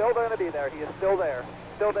 Still going to be there. He is still there.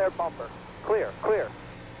 Still there, bumper. Clear, clear.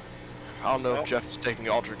 I don't know Well- if Jeff is taking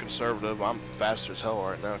ultra conservative. I'm faster as hell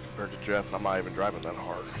right now compared to Jeff, and I'm not even driving that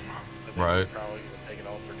hard, I think Right. we're probably gonna take it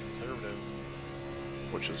ultra conservative.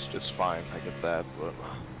 which is just fine. I get that, but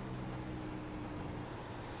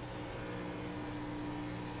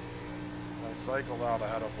I cycled out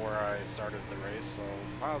ahead of where I started the race, so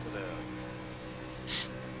positive.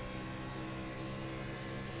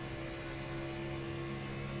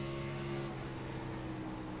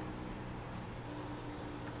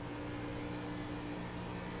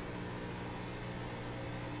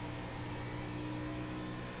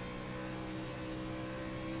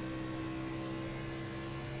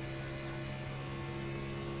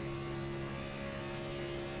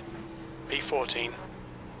 B14.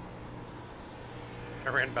 I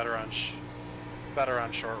ran better on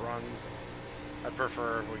short runs. I'd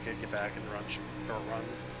prefer if we could get back and run short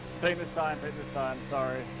runs. Take this time,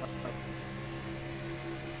 sorry.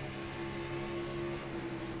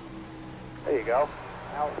 There you go.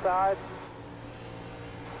 Outside.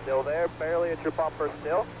 Still there, barely at your bumper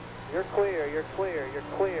still. You're clear, you're clear, you're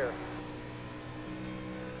clear.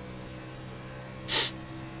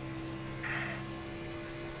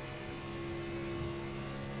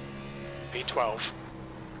 B12.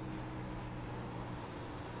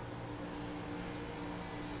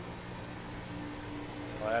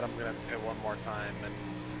 Well, Adam's gonna hit one more time, and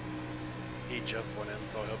he just went in,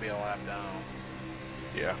 so he'll be a lap down.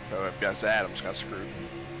 Yeah, guess Adams got screwed.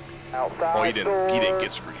 Outside. Oh, he didn't door.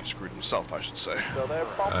 get screwed. He screwed himself, I should say. Still there,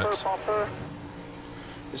 bumper, bumper.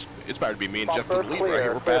 It's better to be me and Jeff for the lead right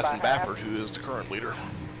here. We're passing Baffert, who is the current leader.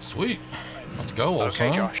 Sweet. Let's go, old Okay,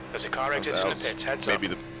 son. Josh. There's a car exiting the pits. Heads up.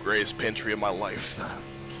 Maybe the greatest pantry of my life.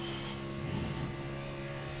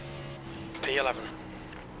 P11.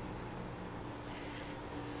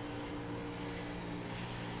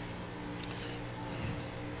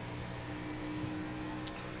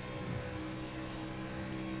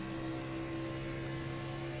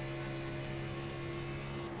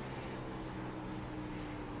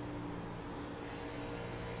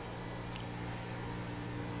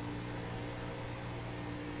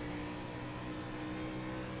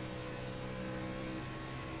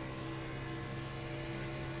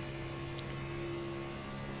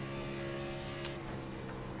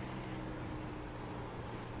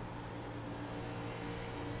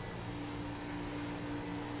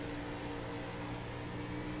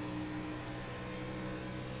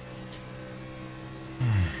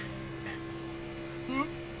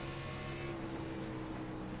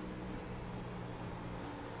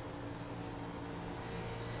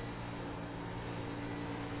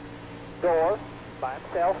 Door, by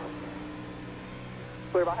himself.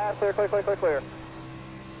 Clear my hat, clear, clear, clear, clear, clear.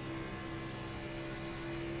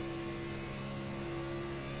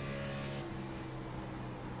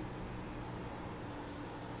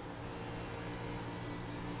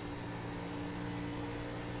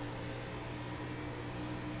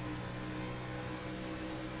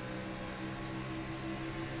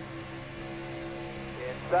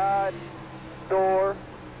 Inside, door,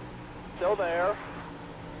 still there.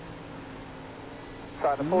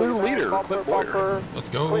 Trying to pull New you back, leader, bumper, Clip Boyer. bumper. Let's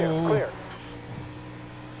go. Clear, clear.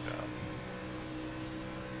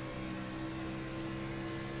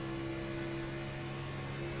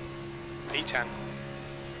 P10.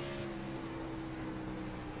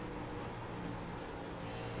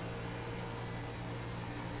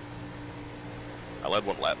 I led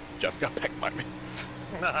one lap. Jeff got back by me.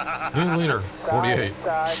 New leader, 48.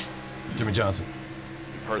 Side, Jimmy Johnson.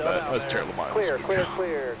 You've heard Still that. down That's there. terrible miles. Clear, clear,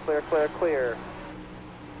 clear, clear, clear, clear.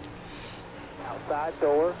 Outside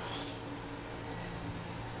door.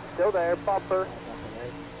 Still there, bumper.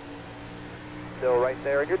 Still right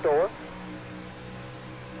there in your door.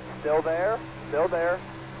 Still there, still there.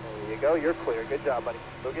 There you go, you're clear. Good job, buddy.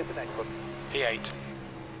 Go get the next one. P8.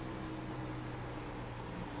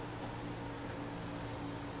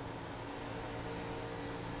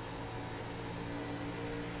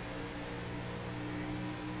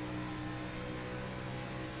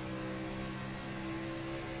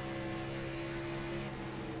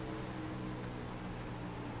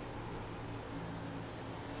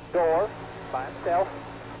 Door, by himself.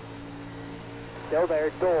 Still there,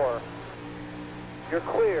 door. You're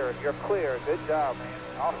clear, you're clear. Good job, man.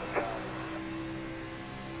 Awesome job.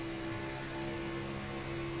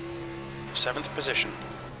 7th position.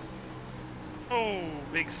 Oh,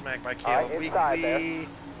 big smack by All right, Caleb. inside there.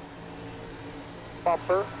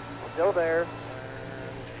 Bumper, still there.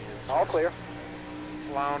 All clear.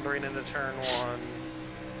 Floundering into turn one.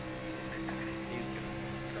 He's good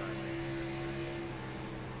currently.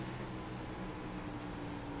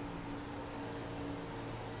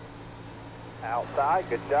 Outside,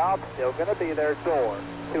 good job. Still gonna be there, door.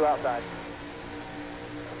 2 outside.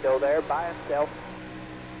 Still there by himself.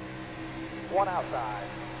 1 outside.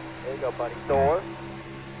 There you go, buddy. Door.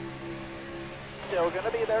 Still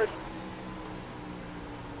gonna be there.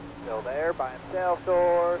 Still there by himself,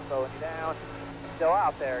 door, slowing you down. Still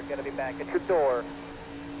out there, gonna be back at your door.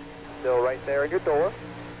 Still right there in your door.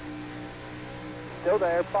 Still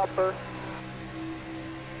there, bumper.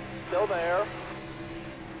 Still there.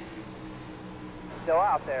 Still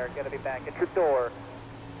out there, gonna be back at your door.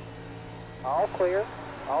 All clear,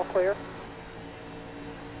 all clear.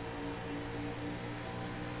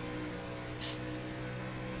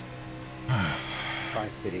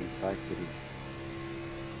 Tri-City.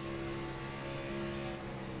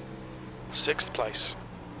 6th place.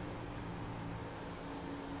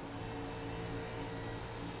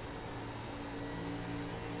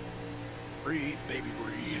 Breathe, baby,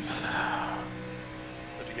 breathe.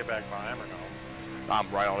 Did you get back by him or no? I'm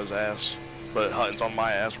right on his ass. But Hutton's on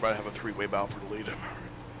my ass. We're about to have a 3-way battle for the lead.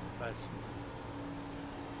 Nice.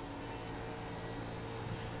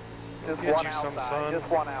 Just Get one you some outside, sun. just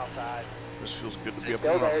one outside. This feels good to be up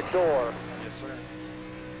Still there. there, door. Yes, sir.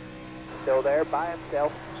 Still there by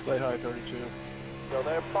himself. Stay high, 32. Still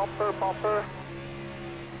there, bumper, bumper.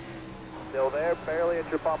 Still there, barely at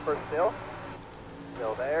your bumper still.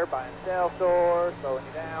 Still there by himself, door, slowing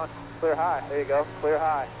you down. Clear high, there you go, clear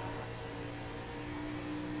high.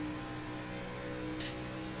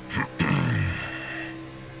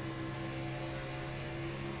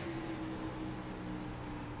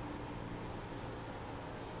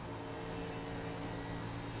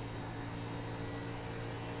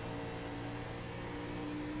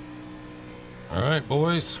 All right,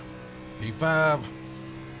 boys. P5.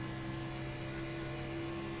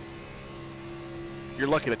 You're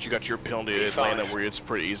lucky that you got your penalty at Atlanta where it's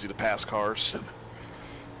pretty easy to pass cars.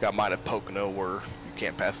 Got mine at Pocono where you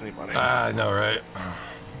can't pass anybody. I know, right?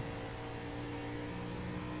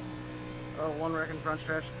 One wreck in front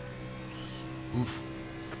stretch. Oof.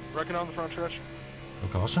 Wrecking on the front stretch. No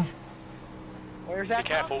caution. Where's Be that?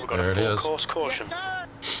 careful, we've got There a it full is. course caution.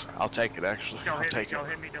 I'll take it, actually. I'll take it. Don't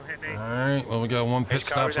hit me. All right, well, we got one pit His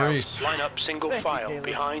car stop is race. out. Line up single Thank you, file Caleb.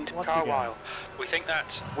 behind Once Carlisle. We think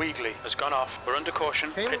that Weegley has gone off. We're under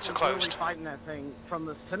caution. Caleb Pits are was literally closed. fighting that thing from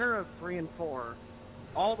the center of 3 and 4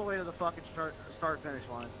 all the way to the fucking start finish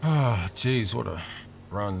line. Ah, jeez, what a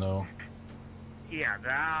run, though. Yeah,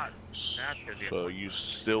 that could be. So you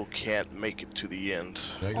still can't make it to the end.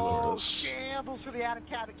 Negative. Oh, Because shambles for the out of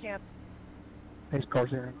cabin camp. Pace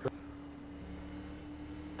cars there.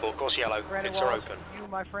 Full course yellow. Pits are open. You,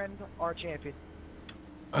 my friend, are champion.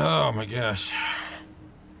 Oh, my gosh.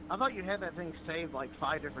 I thought you had that thing saved like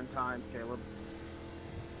 5 different times, Caleb.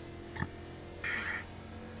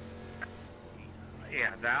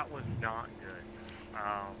 Yeah, that was not good.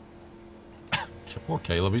 Poor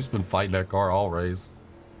Caleb, he's been fighting that car all race.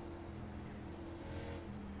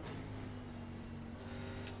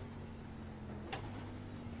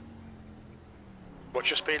 What's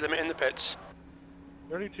your speed limit in the pits?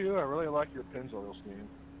 32, I really like your Pennzoil scheme.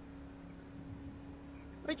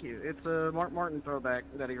 Thank you. It's a Mark Martin throwback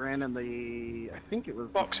that he ran in the, I think it was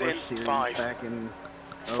Box the in, first series 5, back in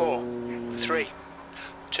 4, 3,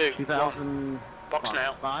 2, 1. 2000. Box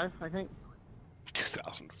now. 5, I think.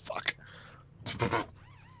 2000, fuck. It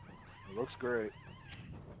looks great.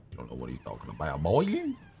 You don't know what he's talking about, boy.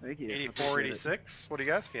 Thank you. 84, 86. What are you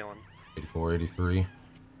guys feeling? 84, 83.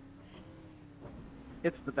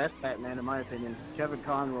 It's the best Batman in my opinion. Kevin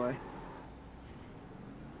Conroy.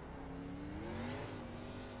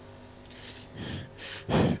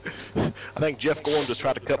 I think Jeff Gordon just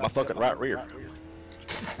tried to cut my fucking right rear.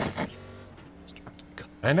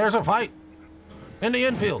 And there's a fight in the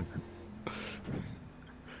infield.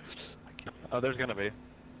 Oh, there's gonna be.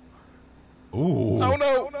 Ooh. Oh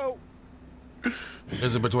no! no!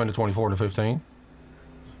 Is it between the 24 and the 15?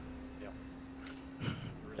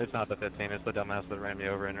 It's not the 15, it's the dumbass that ran me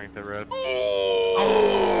over entering the road.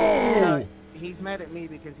 Oh! He's mad at me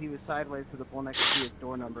because he was sideways to the pole next to his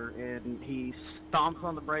door number, and he stomps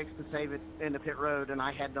on the brakes to save it in the pit road, and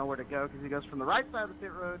I had nowhere to go because he goes from the right side of the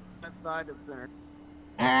pit road, left side to the center.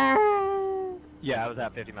 Yeah, I was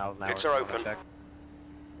at 50 miles an hour. Pits are open.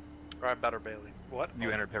 Right, better, Bailey. What? You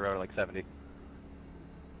entered pit road at like 70.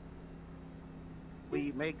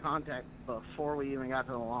 We made contact before we even got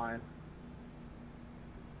to the line.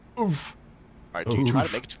 Oof. Alright, dude, try to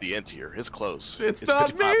Oof. make it to the end here. It's close. It's not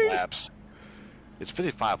 55 me. laps. It's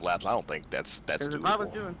 55 laps. I don't think that's Because if I was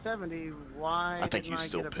doable. doing 70, why I think didn't you I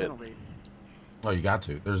still get a pit. penalty? Oh, you got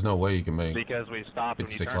to. There's no way you can make Because we stopped when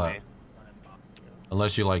you 56 turned me. laps.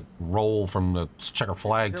 Unless you, like, roll from the checker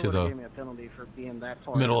flag to Still would've the... gave me a penalty for being that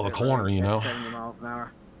far middle of into the pit road corner, you at know? 70 miles an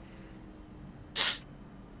hour.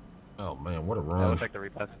 Oh, man, what a Yeah, run. we'll take the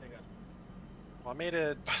repass. Well, I made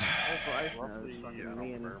it Also, I roughly, fucking I don't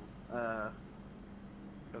me and, remember.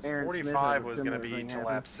 Because Aaron Smith 45 had a was going to similar be thing to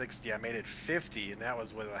happen. lap 60. I made it 50, and that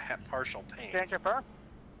was with a partial tank. Can't confirm.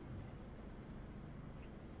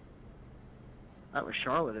 That was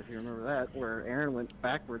Charlotte, if you remember that, where Aaron went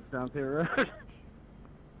backwards down pit road.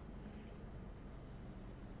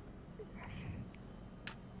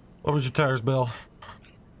 What was your tires, Bill?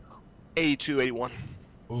 82, 81.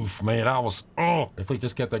 Oof, man, I was. Oh, if we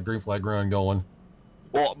just kept that green flag run going.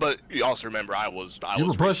 Well, but you also remember I was You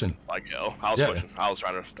were pushing. racing, like, you know, I was Yeah. pushing. I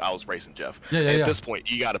was racing Jeff. Yeah, yeah, and yeah. At this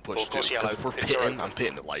point, you got to push Full too. course Because yellow. if we're Pits are pitting, open. I'm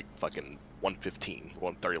pitting at like fucking 115,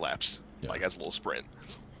 130 laps. Yeah. Like, as a little sprint.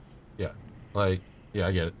 Yeah, like, yeah,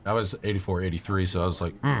 I get it. I was 84, 83, so I was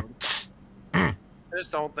like, I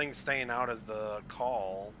just don't think staying out is the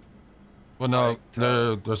call. well, no, Like,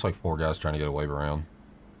 no, there's like 4 guys trying to get a wave around.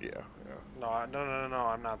 Yeah, yeah. No,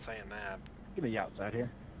 I'm not saying that. Give me the outside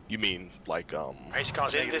here. You mean like Pace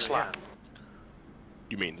car's in this lap.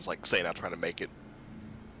 You mean it's like saying I'm trying to make it?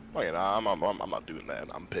 Oh yeah, nah, I'm not doing that.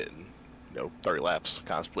 I'm pitting, 30 laps,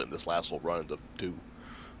 kind of splitting this last little run into 2.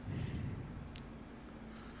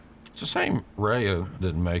 It's the same. Rayo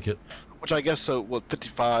didn't make it. Which I guess so. What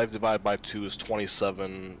 55 divided by 2 is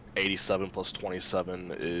 27. 87 plus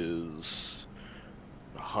 27 is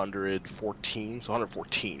 114. So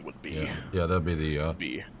 114 would be. Yeah, that'd be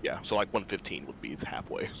the. Yeah. So like 115 would be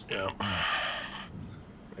halfway. Yeah.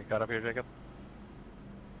 You caught up here, Jacob?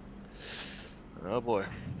 Oh boy.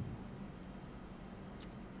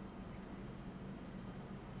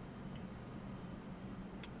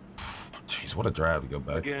 Jeez, what a drive to go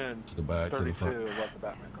back Again, to the back to the 32 front. left the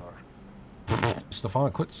Batman car.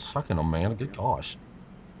 Stefan, quit sucking him, man. Good gosh.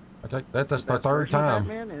 Okay, that's the Best third version of time.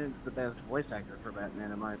 Batman is the best voice actor for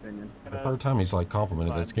Batman, in my opinion. The third time he's like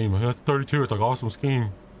complimented that scheme. That's 32. It's like awesome scheme. Yeah,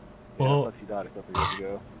 Well, unless he died a couple years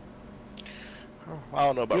ago. I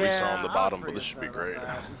don't know about Yeah, restarting on the I bottom, was but this should be pretty great. upset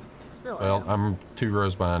about that. Still well, am. I'm 2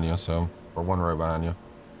 rows behind you, so or 1 row behind you,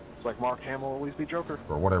 It's like Mark Hamill always be Joker.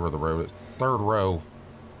 or whatever the road is. 3rd row.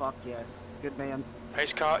 Fuck yes. Good man.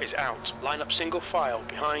 Pace car is out. Line up single file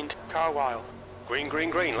behind Carlisle. Green, green,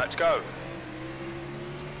 green. Let's go.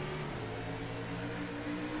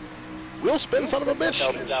 We'll spin, son of a bitch.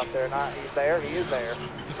 Shelby's out there. Not. He's there. He is there.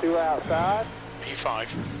 2 outside. P5.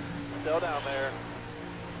 Still down there.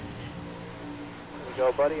 There we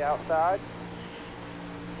go, buddy. Outside.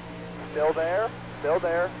 Still there. Still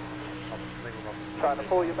there. Trying to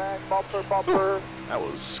pull you back. Bumper, bumper. That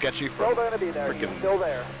was sketchy Still from going to be there. He's freaking still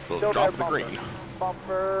there. the Still drop there, of the bumper. green.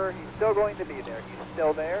 Bumper. He's still going to be there. He's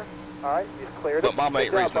still there. All right. He's cleared But it. Mama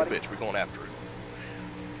ain't Good raised job, no buddy. bitch. We're going after it.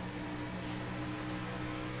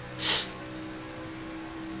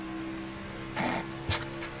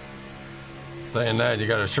 Saying that, you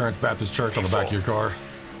got Assurance Baptist Church on the back of your car.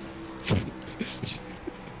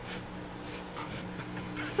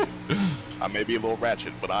 I may be a little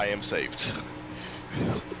ratchet, but I am saved.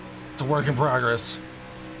 It's a work in progress.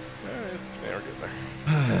 Alright, yeah, we're good there.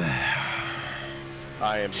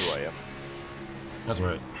 I am who I am. That's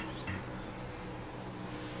right.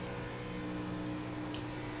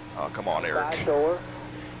 Oh, come on, Eric. Side door.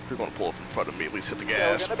 If you're going to pull up in front of me, at least hit the Still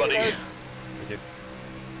gas, gonna be buddy. there.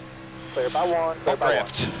 Clear by 1. Clear by 1.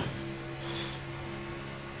 Draft.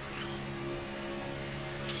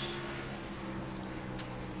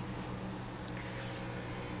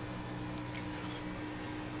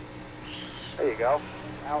 There you go.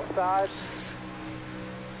 Outside.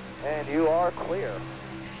 And you are clear.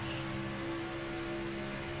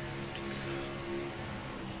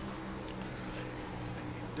 See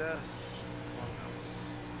death among us.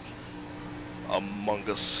 Among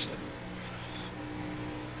Us.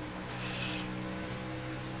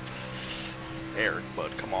 Eric,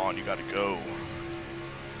 bud, come on, you gotta go.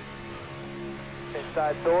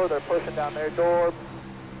 Inside door, they're pushing down their door.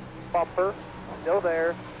 Bumper, still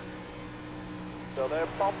there. Still there,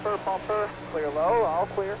 bumper, bumper. Clear low, all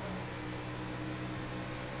clear.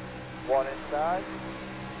 1 inside.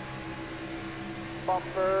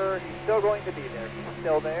 Bumper, he's still going to be there. He's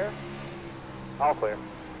still there. All clear.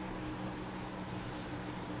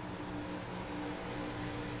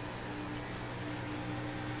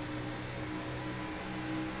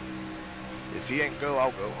 If he ain't go,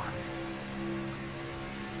 I'll go.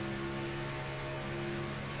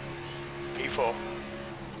 P4.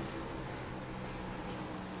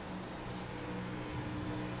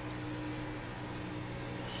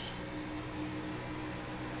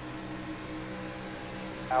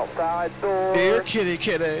 Outside door. Here, kitty,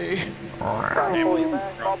 kitty. Trying to pull you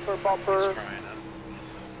back. Bumper, bumper.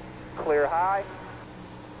 Clear high.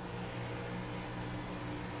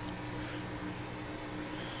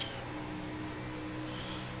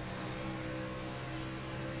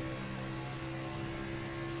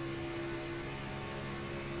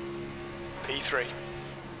 P3.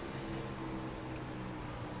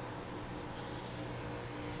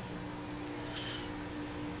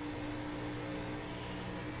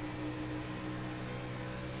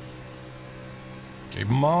 Keep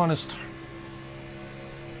him honest.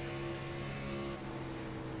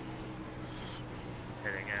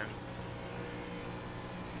 Hitting in.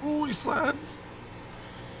 Oh, he slides.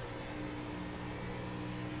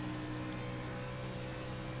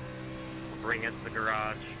 Bring it to the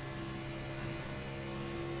garage.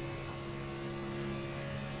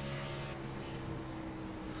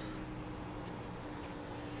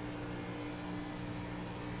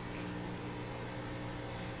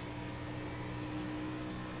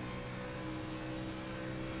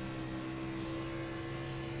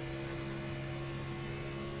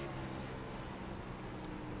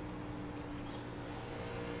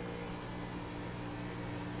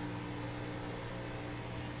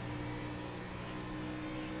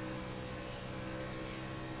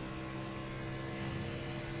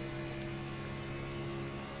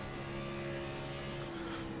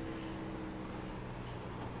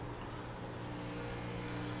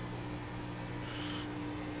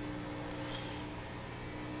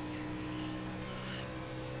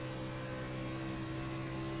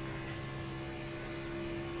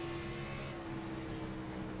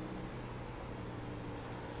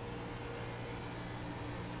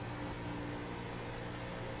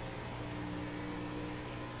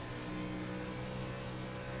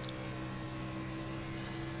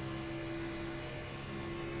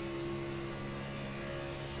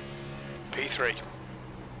 P3.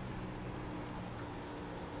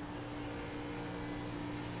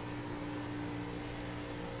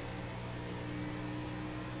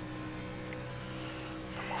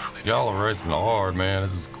 Y'all are racing hard, man.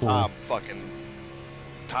 This is cool. I'm fucking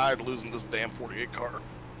tired of losing this damn 48 car.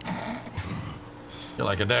 You're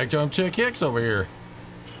like a dag jump chick Hicks over here.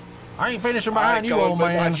 I ain't finishing behind you, old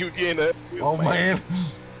man. You again, old man.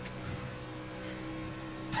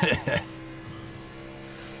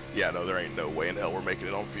 Yeah, no, there ain't no way in hell we're making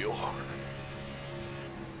it on fuel.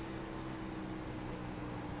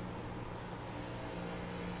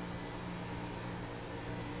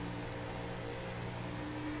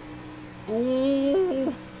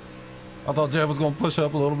 Ooh. I thought Jeff was gonna push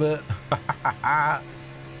up a little bit.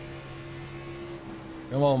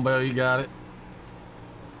 Come on, Bill, you got it.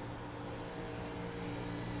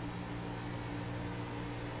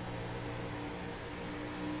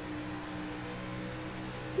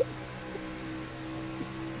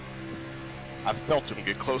 I felt him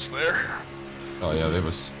get close there. Oh yeah, he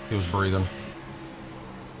was breathing.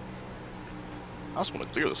 I just want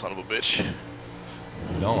to clear the son of a bitch.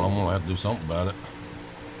 If you don't, I'm gonna have to do something about it.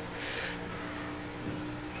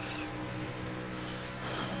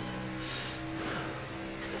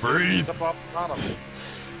 Breathe. Up off the bottom.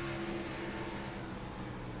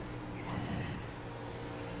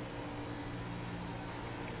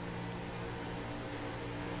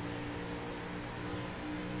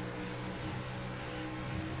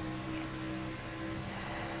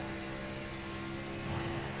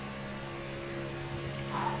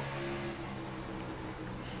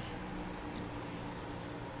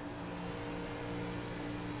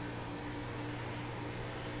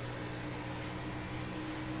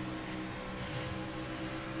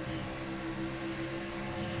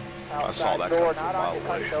 I saw that door coming from a not mile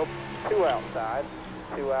occupied, away. so two outside.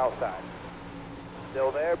 Two outside.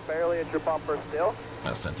 Still there, barely at your bumper still.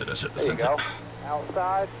 I sent it. I should have There you sent go. it.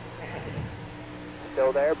 Outside.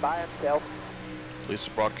 Still there by himself. At least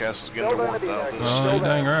the broadcast is getting Still their gonna work be out. there. This. Oh, you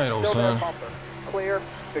dang right, old Still there, son. bumper. Clear.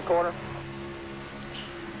 Good corner.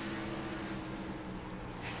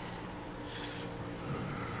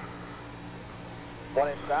 One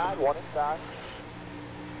inside, one inside.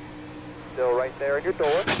 Still right there in your door.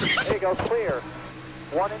 There you go, clear.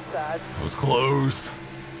 One inside, It was closed.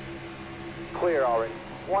 clear already.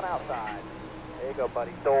 One outside. There you go,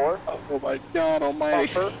 buddy. Door. Oh my God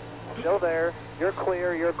almighty. Bumper. Still there. You're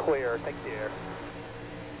clear, you're clear. Take the air.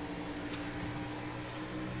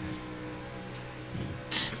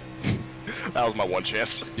 That was my one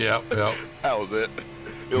chance. Yep, yep. That was it.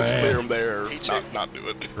 It was Man. clear him there, not do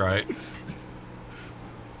it. Right.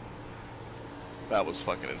 That was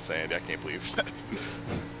fucking insane. I can't believe that.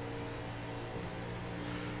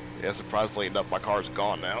 Yeah, surprisingly enough, my car's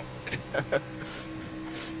gone now.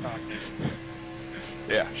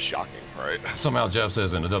 Yeah, shocking, right? Somehow Jeff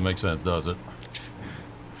says it. It doesn't make sense, does it?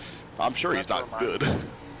 I'm sure he's not good.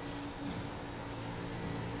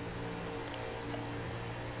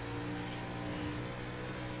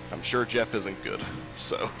 I'm sure Jeff isn't good,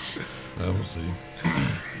 so. Yeah, we'll see.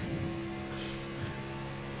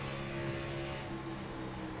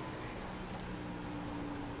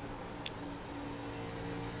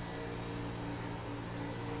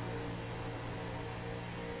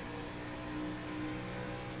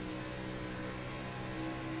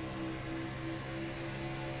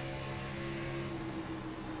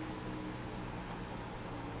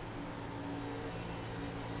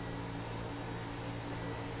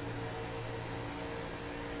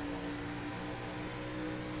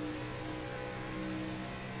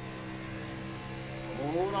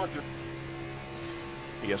 Roger.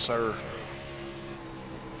 Yes, sir.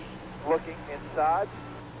 Looking inside.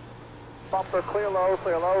 Bumper clear low,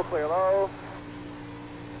 clear low, clear low.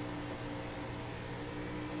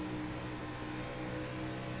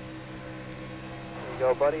 There you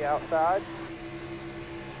go, buddy, outside.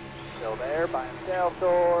 Still there, by himself,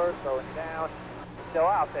 door, slowing you down. Still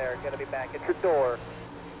out there, gonna be back at your door.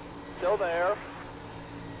 Still there.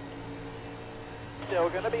 Still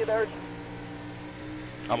gonna be there.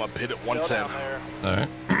 I'm gonna pit at Still 110. down there. All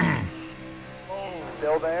right.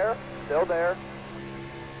 Still there, still there.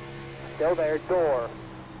 Still there, door.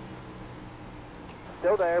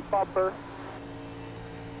 Still there, bumper.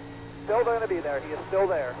 Still gonna be there, he is still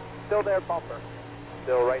there. Still there, bumper.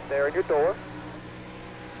 Still right there in your door.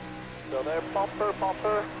 Still there, bumper,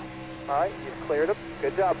 bumper. Alright, you've cleared him.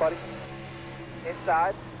 Good job, buddy.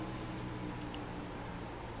 Inside.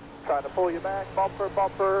 Trying to pull you back, bumper,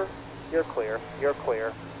 bumper. You're clear, you're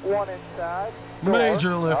clear. One inside. Door.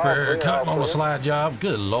 Major lift All error, clear, all cutting on a clear. slide job.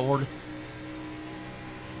 Good Lord.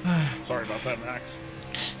 Sorry about that, Max.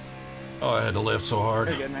 Oh, I had to lift so hard.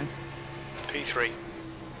 Very good, man. P3.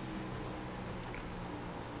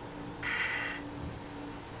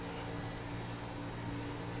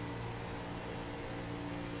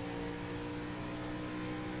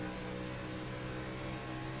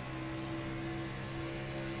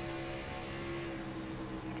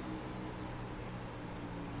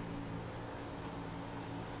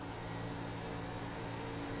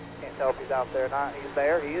 Can't tell if he's out there or not. He's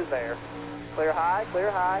there, he is there. Clear high,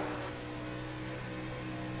 clear high.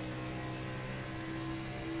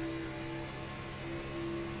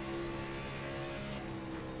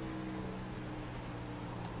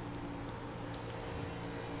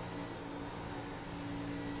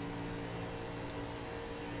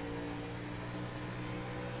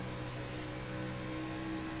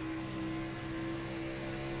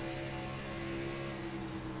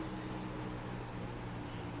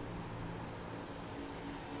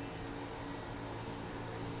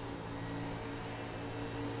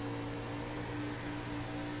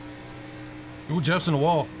 Ooh, Jeff's in the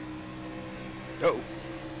wall. Oh,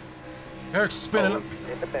 Eric's spinning it.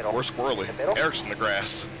 In the middle. we're squirrely. In the middle. Eric's in the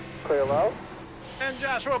grass. Clear low. And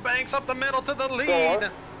Joshua Banks up the middle to the Door.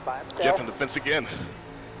 lead. By himself. Jeff in the fence again.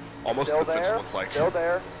 Almost Still in the fence, there. looks like. Still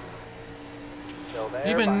there. Still there.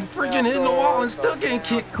 Even by himself. freaking hitting the wall and still Door. can't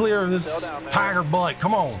kick clear of this Still down there. tiger butt.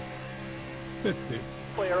 Come on.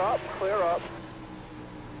 Clear up, clear up.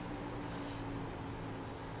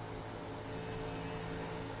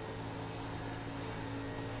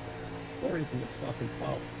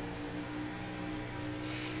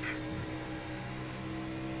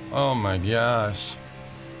 Oh my gosh.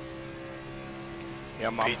 Yeah,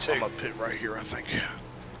 I'm a pit right here, I think.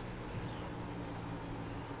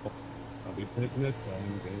 I'll be pitting this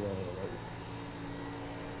time. Okay, well, all right.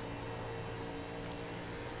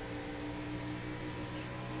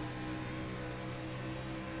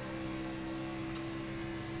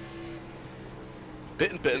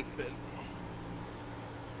 Pitting.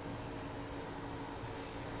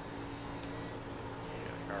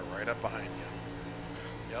 Car right up behind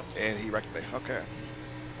you. Yep, And he wrecked me. Okay.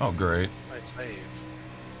 Oh, great. nice save.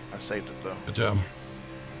 I saved it though. Good job.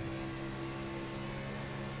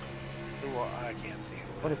 Who, I can't see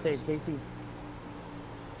who What it a is. save, Casey.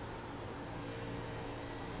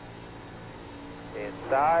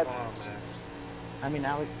 Inside. Come on, Max. I mean,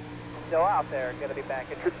 Alex, Still out there. Gonna be back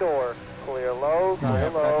at your door. Clear low, sorry, clear I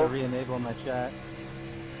forgot low. to re-enable my chat.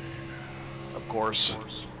 Of course.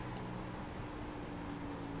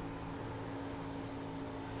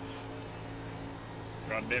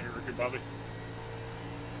 God damn it, Ricky Bobby.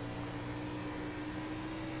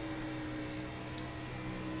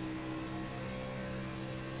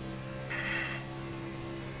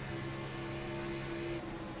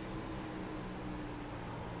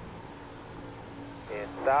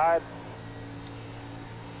 Inside.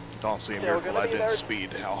 Don't see a Still miracle gonna I be didn't there.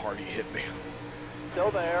 speed how hard he hit me.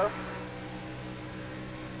 Still there.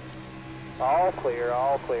 All clear,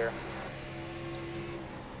 all clear.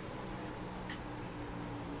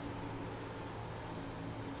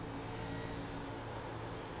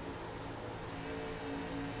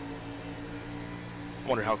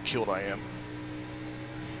 Wonder how killed I am.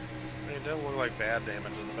 It didn't look like bad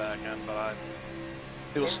damage in the back end, but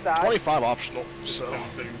It was Inside. 25 optional, so.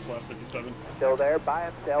 57, class 57. Still there by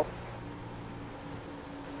himself.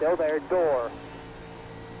 Still there, door.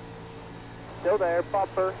 Still there,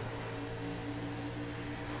 bumper.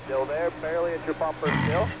 Still there, barely at your bumper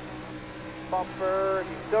still. Bumper,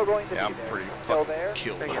 he's still going to Yeah, be I'm there. pretty Still fucking there.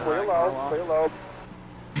 killed. Clear low, clear low.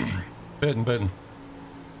 Bidding.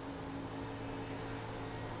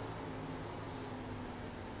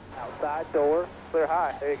 Outside door, clear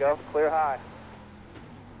high. There you go, clear high.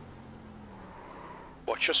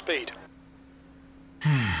 Watch your speed.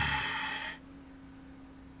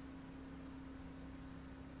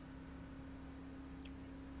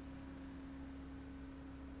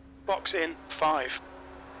 Box in 5,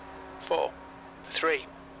 4, 3,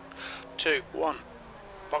 2, 1.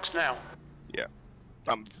 Box now. Yeah,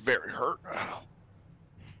 I'm very hurt.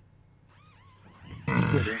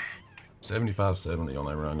 75-70 on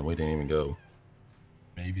that run, and we didn't even go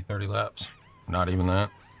maybe 30 laps. Not even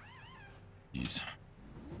that. Jeez.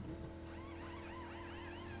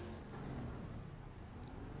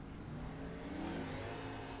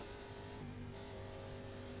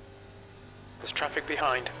 There's traffic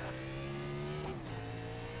behind.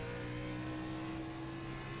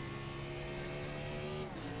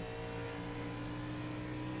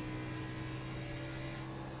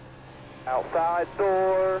 Outside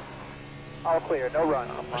door, all clear, no run.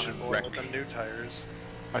 I should With wreck. the new tires.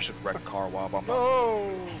 I should wreck a car while I'm on.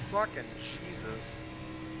 Oh, fucking Jesus.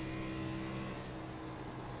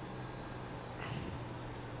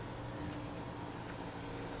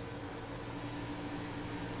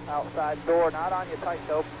 Outside door, not on your tight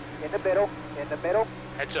dope. In the middle, in the middle.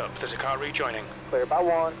 Heads up, there's a car rejoining. Clear by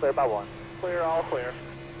one, clear by one. Clear, all clear.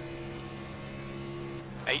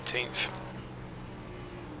 18th.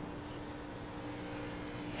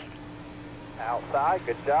 Outside,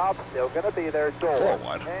 good job. Still gonna be there. Door.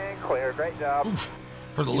 Forward. And clear, great job. Oof,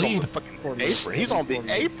 for the He's on lead. the fucking apron. He's on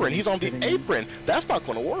the apron. He's on the apron. That's not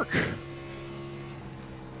going to work.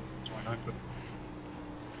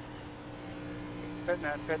 Pit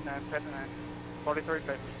 9. 43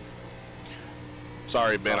 pit.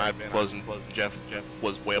 Sorry, Ben. I wasn't. Jeff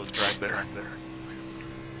was way up the track there.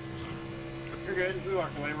 You're good. We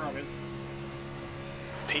walked away. We're all good.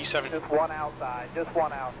 P7. Just one outside, just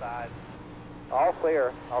one outside. All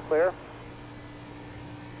clear, all clear.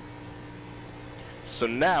 So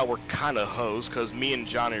now we're kind of hosed because me and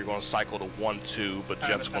Johnny are going to cycle to 1-2, but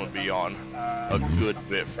Jeff's going to be on a good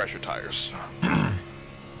bit fresher tires. And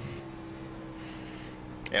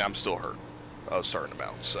I'm still hurt a certain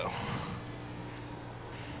amount, so.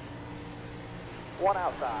 One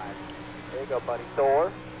outside. There you go, buddy.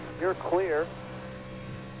 Door, you're clear.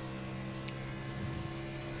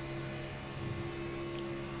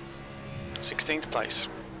 16th place.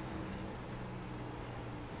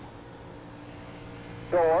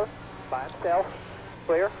 Door, by himself.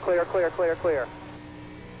 Clear, clear, clear, clear, clear.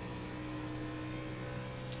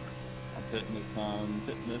 I'm hitting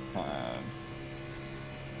this time,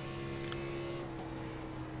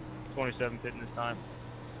 27 pitting this time.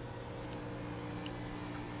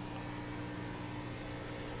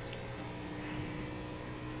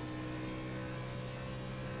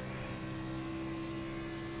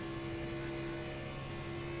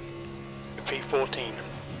 P14.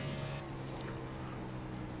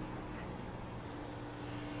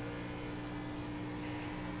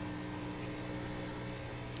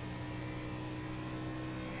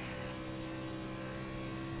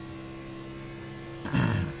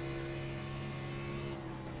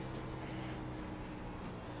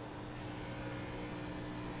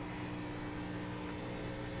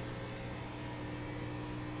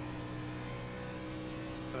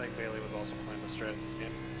 I think Bailey was also playing the strat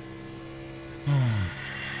game.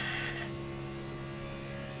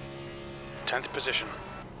 10th position.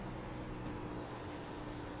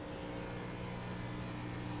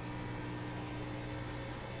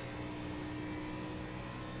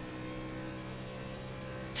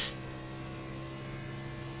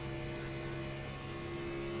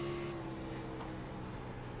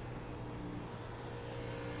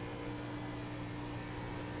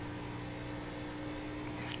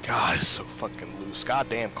 God, it's so fucking loose.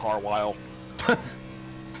 Goddamn Carlisle. Oh,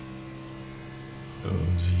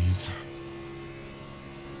 jeez.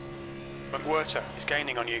 McWhirter is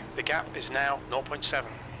gaining on you. The gap is now 0.7.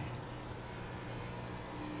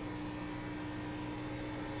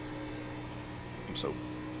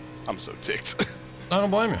 I'm so ticked. I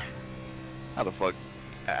don't blame you. How the fuck?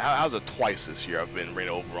 How's it twice this year I've been ran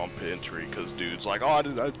over on pit entry because dude's like, oh, I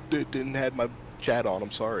didn't have my chat on.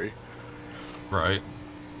 I'm sorry. Right.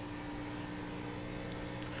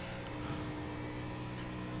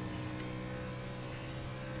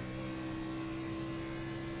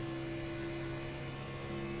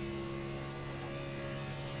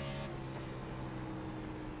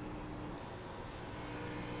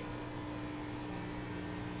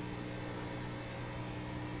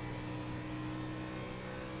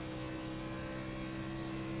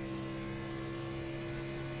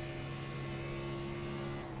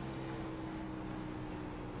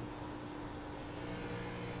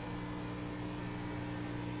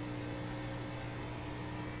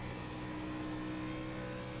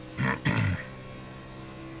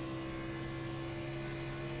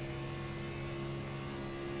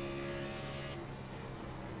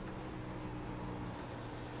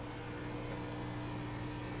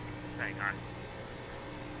 Hang on.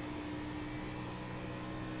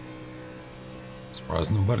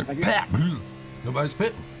 Surprised nobody's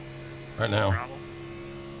pitting right now.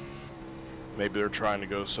 Maybe they're trying to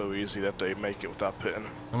go so easy that they make it without pitting.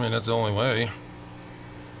 I mean, that's the only way at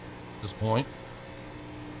this point.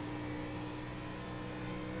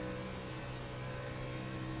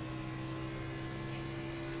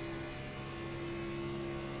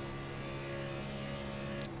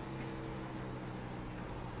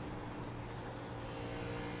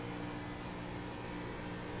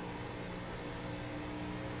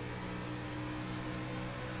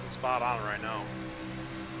 Spot on right now.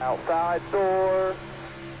 Outside door.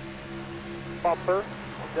 Bumper.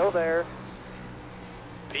 Still there.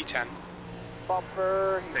 P10.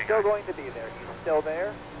 Bumper. He's still going to be there. He's still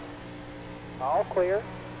there. All clear.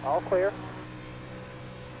 All clear.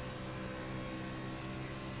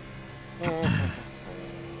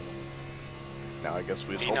 Now I guess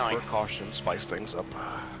we just hope for caution, spice things up.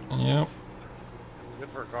 Yep. Good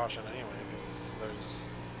for a caution anyway, because there's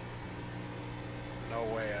no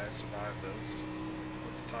way I survived this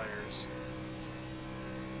with the tires.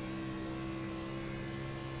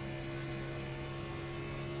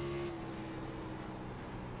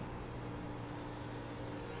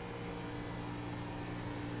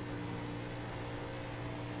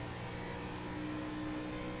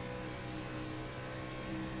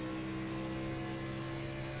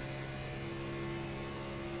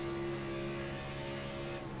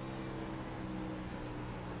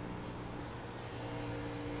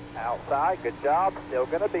 Outside, good job. Still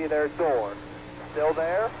gonna be there. Door. Still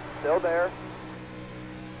there. Still there.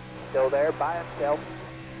 Still there by himself.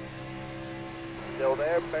 Still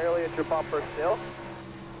there, barely at your bumper still.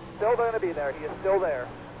 Still gonna be there. He is still there.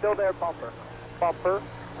 Still there, bumper. Bumper.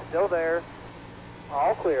 Still there.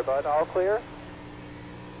 All clear, bud. All clear.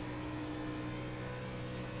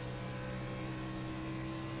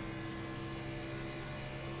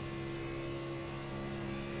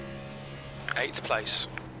 Eighth place.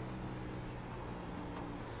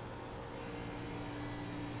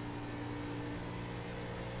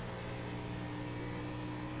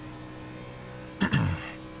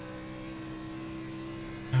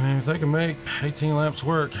 I mean, if they can make 18 laps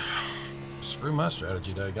work, screw my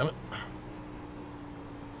strategy, dadgummit.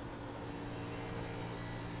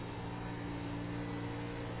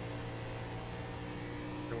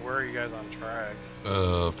 Where are you guys on track?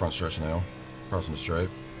 Front stretch now, crossing the straight.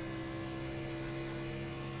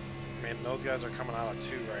 I mean, those guys are coming out of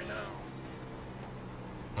 2 right now.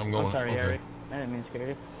 I'm going. I'm sorry, okay. Eric. I didn't mean to scare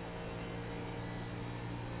you.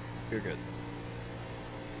 You're good.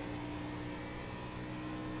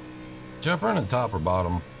 Jeff, running top or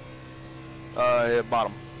bottom? Yeah,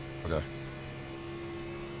 bottom. Okay.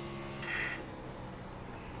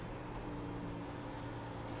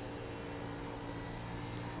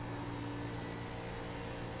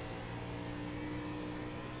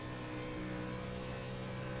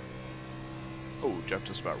 Oh, Jeff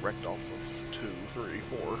just about wrecked off of 2, 3,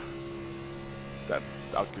 4. That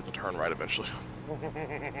I'll get the turn right eventually.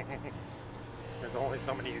 There's only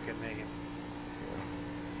so many you can make.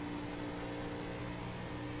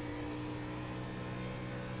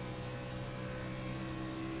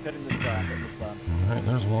 Cutting this back, cutting this back. All right,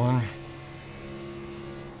 there's one.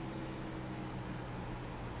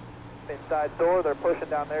 Inside door, they're pushing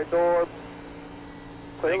down their door.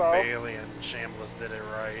 I Clear think low. Bailey and Shambliss did it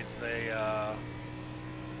right.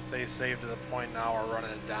 They saved to the point now we're running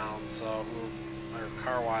it down. So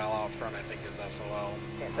Carwile out front, I think, is SOL.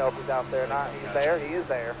 Can't tell if he's out there or not. He's there. He is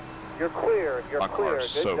there. You're clear. You're My clear.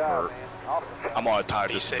 car's Good so job, hurt. man. Awesome. I'm on a tire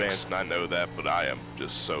P6. disadvantage, and I know that, but I am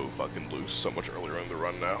just so fucking loose so much earlier in the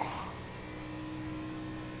run now.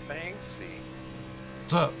 Banksy.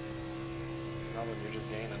 What's up? Nothing, you're just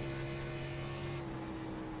gaining.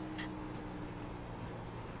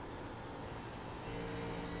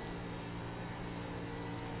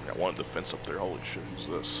 Got one defense up there. Holy shit, who's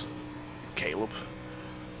this? Caleb?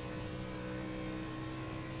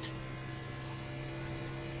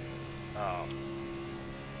 Oh.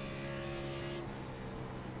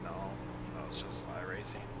 No, that was just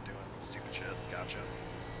iracing, doing stupid shit. Gotcha.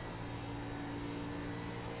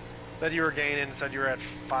 Said you were gaining, said you were at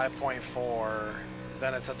 5.4.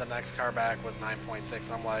 Then it said the next car back was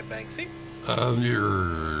 9.6. I'm like, Banksy?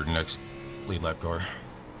 Your next lead lap car.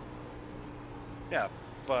 Yeah,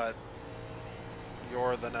 but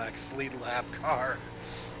you're the next lead lap car.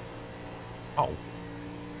 Oh.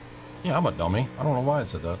 Yeah, I'm a dummy. I don't know why it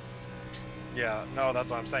said that. Yeah, no, that's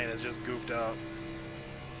what I'm saying. It's just goofed up.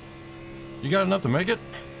 You got enough to make it?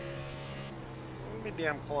 Be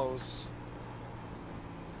damn close.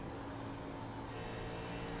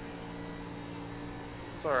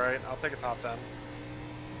 It's alright. I'll take a top 10.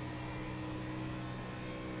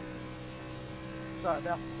 Sorry,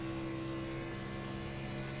 now.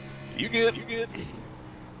 You good? You good?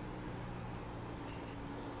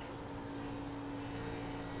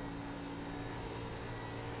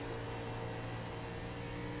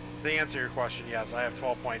 To answer your question, yes, I have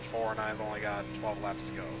 12.4 and I've only got 12 laps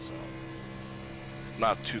to go, so.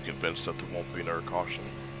 Not too convinced that there won't be another caution.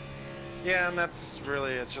 Yeah, and that's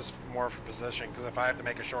really, it's just more for position, because if I have to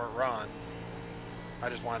make a short run, I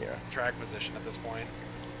just want track position at this point.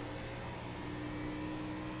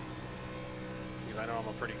 Because I know I'm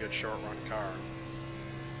a pretty good short run car.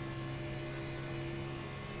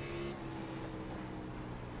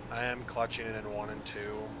 I am clutching it in 1 and 2,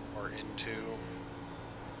 or in 2,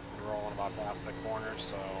 and rolling about half the corner,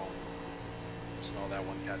 so just know that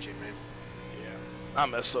one catching me. Yeah.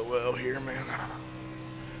 I'm SOL here, man.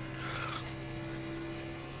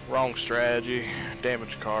 Wrong strategy,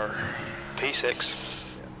 damaged car. P6.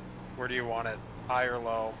 Yeah. Where do you want it? High or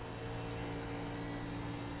low?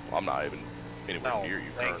 Well, I'm not even anywhere near you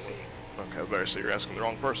currently. Okay, better say you're asking the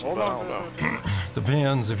wrong person, but I don't know.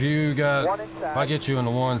 Depends. If you got, if I get you in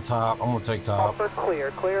the 1 top, I'm gonna take top.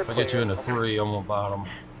 Clear, clear, If I get you in the 3, I'm gonna bottom.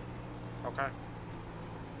 Okay. I've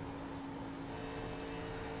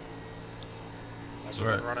That's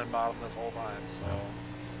been running bottom this whole time, so you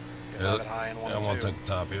Yeah, have it high in 1 I'm and gonna 2. take the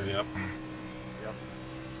top here. Yep. Yep.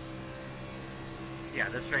 Yeah,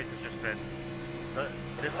 this race has just been.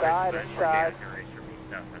 This Side, race has been side. organic race for me.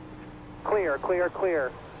 No, that's Clear, clear,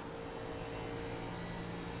 clear.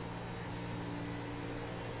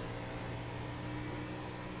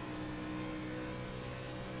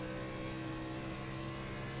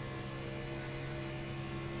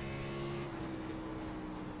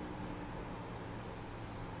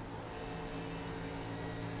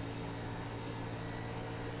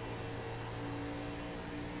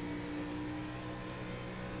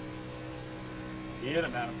 Get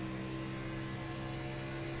him, Adam.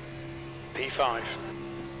 P5.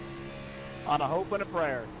 On a hope and a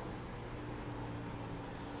prayer.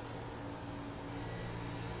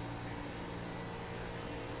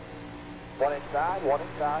 One inside, one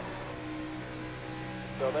inside.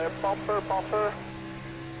 Still there, bumper, bumper.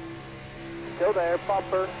 Still there,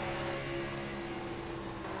 bumper.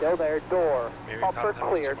 Still there, door. Maybe Bumper top 10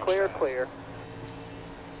 was clear, too much clear, fast. clear.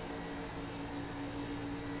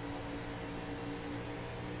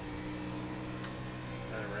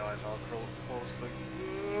 I didn't realize how close the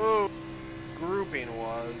grouping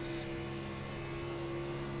was.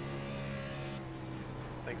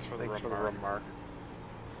 Thanks for the remark.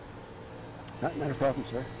 Not a problem,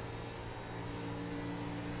 sir.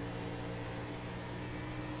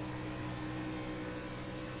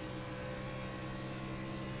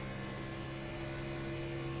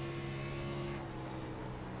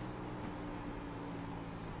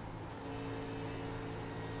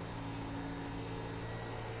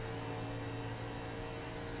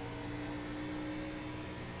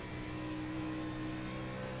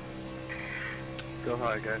 Go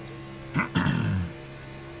high, guys.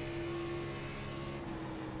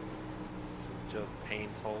 It's just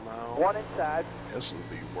painful now. One inside. This is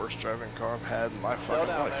the worst driving car I've had in my Still fucking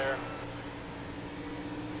down life. there.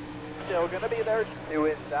 Still gonna be there. 2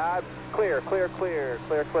 inside. Clear, clear, clear,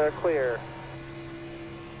 clear, clear, clear.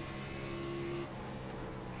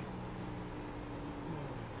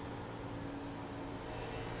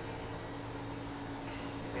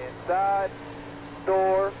 Inside.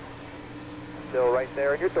 Door. Still right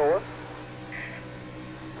there in your door.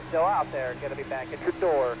 Still out there. Gonna be back at your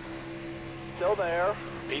door. Still there.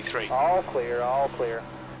 P3. All clear, all clear.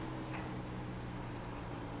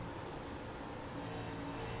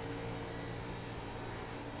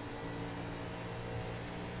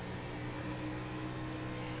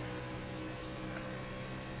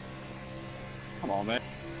 Come on, man.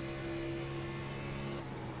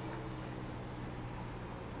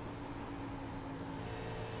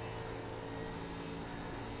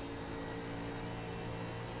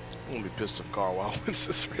 I'm gonna be pissed if Carwell wins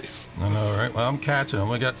this race. I know, right? Well, I'm catching them.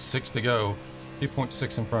 I got 6 to go.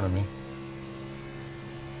 2.6 in front of me.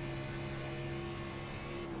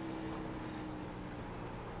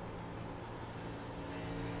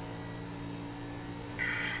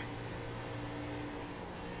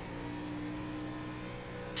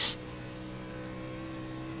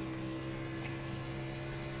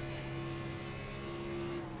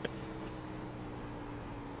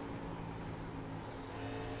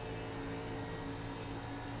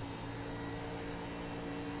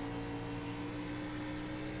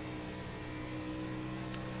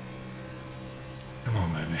 Come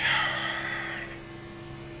on, baby.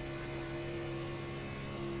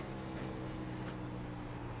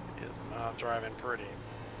 is not driving pretty.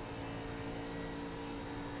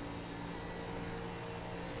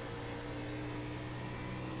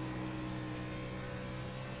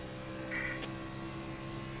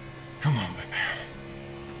 Come on, baby.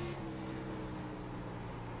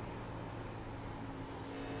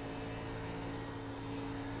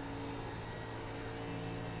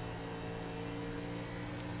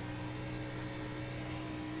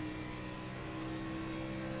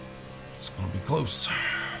 It's gonna be close.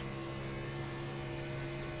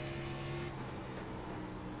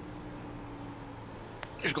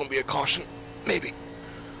 There's gonna be a caution, maybe.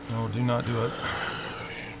 No, do not do it.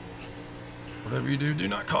 Whatever you do, do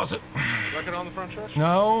not cause it. Record on the front stretch?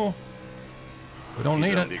 No. We don't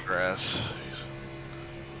need it. The grass.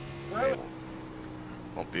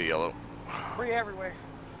 Won't be yellow. Free everywhere.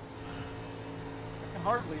 I can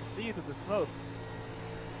hardly see through the smoke.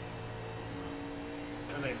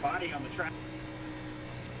 There's a body on the track.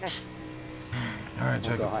 All right,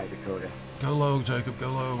 Jacob. Go high, Dakota. Go low, Jacob.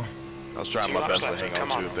 Go low. I was trying my best to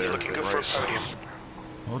hang on to it there. Looking good for a podium.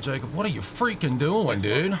 Oh, Jacob, what are you freaking doing,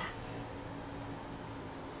 dude?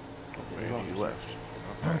 He left.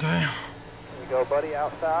 Okay. There you go, buddy,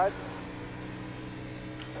 outside.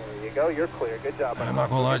 There you go, you're clear. Good job, buddy. I'm not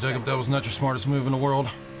gonna lie, Jacob, that was not your smartest move in the world.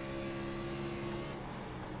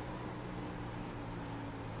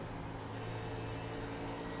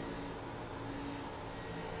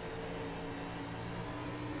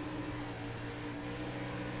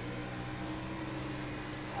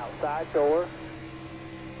 Outside door.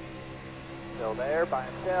 Still there, by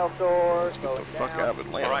himself door. Let's get the fuck out of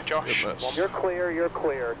Atlanta. All right, Josh. Goodness. You're clear, you're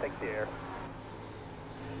clear. Take the air.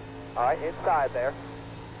 Alright, inside there.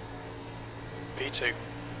 P2.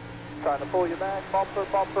 Trying to pull you back. Bumper,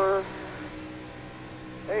 bumper.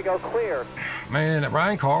 There you go, clear. Man,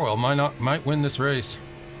 Ryan Carwell might win this race.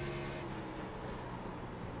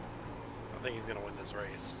 I think he's gonna win this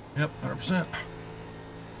race. Yep, 100%.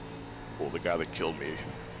 Well, the guy that killed me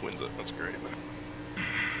wins it. That's great.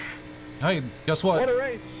 Hey, guess what? What a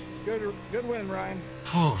race. Good win, Ryan.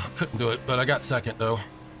 Couldn't do it, but I got second, though.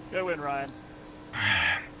 Good win, Ryan.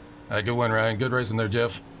 Hey, good win, Ryan. Good racing there,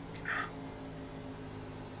 Jeff.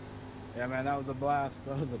 Yeah, man, that was a blast.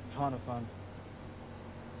 That was a ton of fun.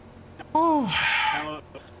 Hell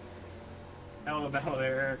of a battle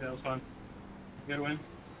there, Eric. That was fun. Good win.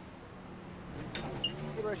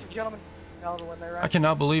 Good race, gentlemen. Hell of a win there, I Ryan.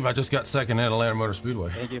 cannot believe I just got second at Atlanta Motor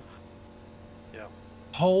Speedway. Thank you. Yeah.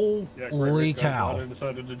 Holy cow. I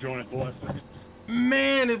decided to join it the last second.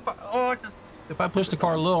 Man, if I pushed the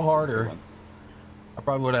car a little harder, I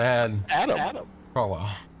probably would have had Adam. Carwell.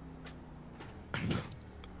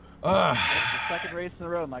 That's the second race in a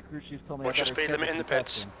row. My crew chief told me. What's your speed limit in the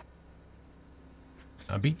pits?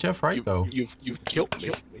 I beat Jeff Wright, though. You've killed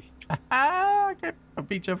me. I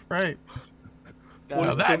beat Jeff Wright.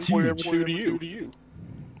 Well, that's huge. Who to you?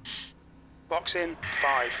 Box in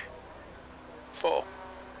 5, 4,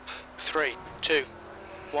 3, 2,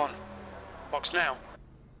 1. Box now.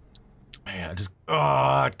 Man, I just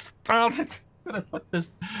stop it. I'm gonna put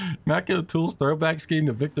this Macco Tools throwback scheme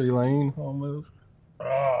to victory lane almost.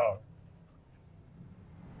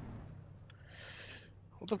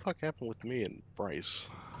 What the fuck happened with me and Bryce?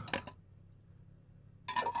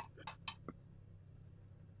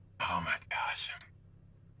 Oh my gosh.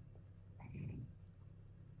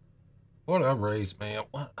 What a race, man.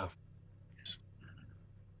 What a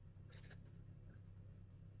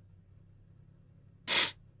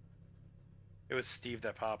It was Steve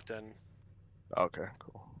that popped in. Okay,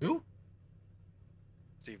 cool. Who?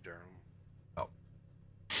 Steve Durham.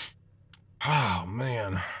 Oh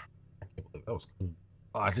man. I can't believe that was cool.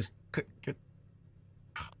 Oh, I just couldn't get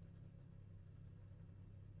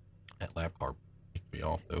that lap car kicked me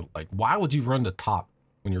off though. Like, why would you run the top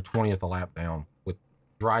when you're 20th a lap down with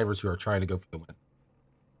drivers who are trying to go for the win?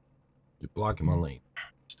 You're blocking my lane.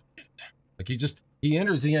 Like he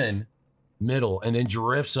enters in middle and then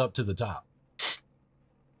drifts up to the top.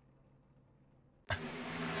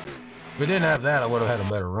 If we didn't have that, I would have had a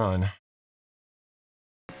better run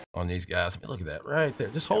on these guys. I mean, look at that right there.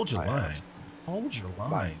 Just hold your line. Hold your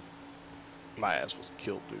line. My ass was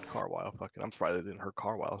killed, dude. Carwile. Fucking, I'm surprised it didn't hurt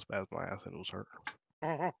Carwile as bad as my ass and it was hurt.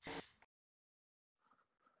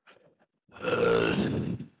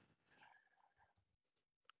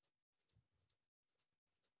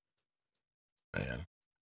 Man,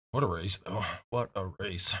 what a race, though. What a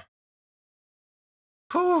race.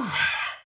 Whew.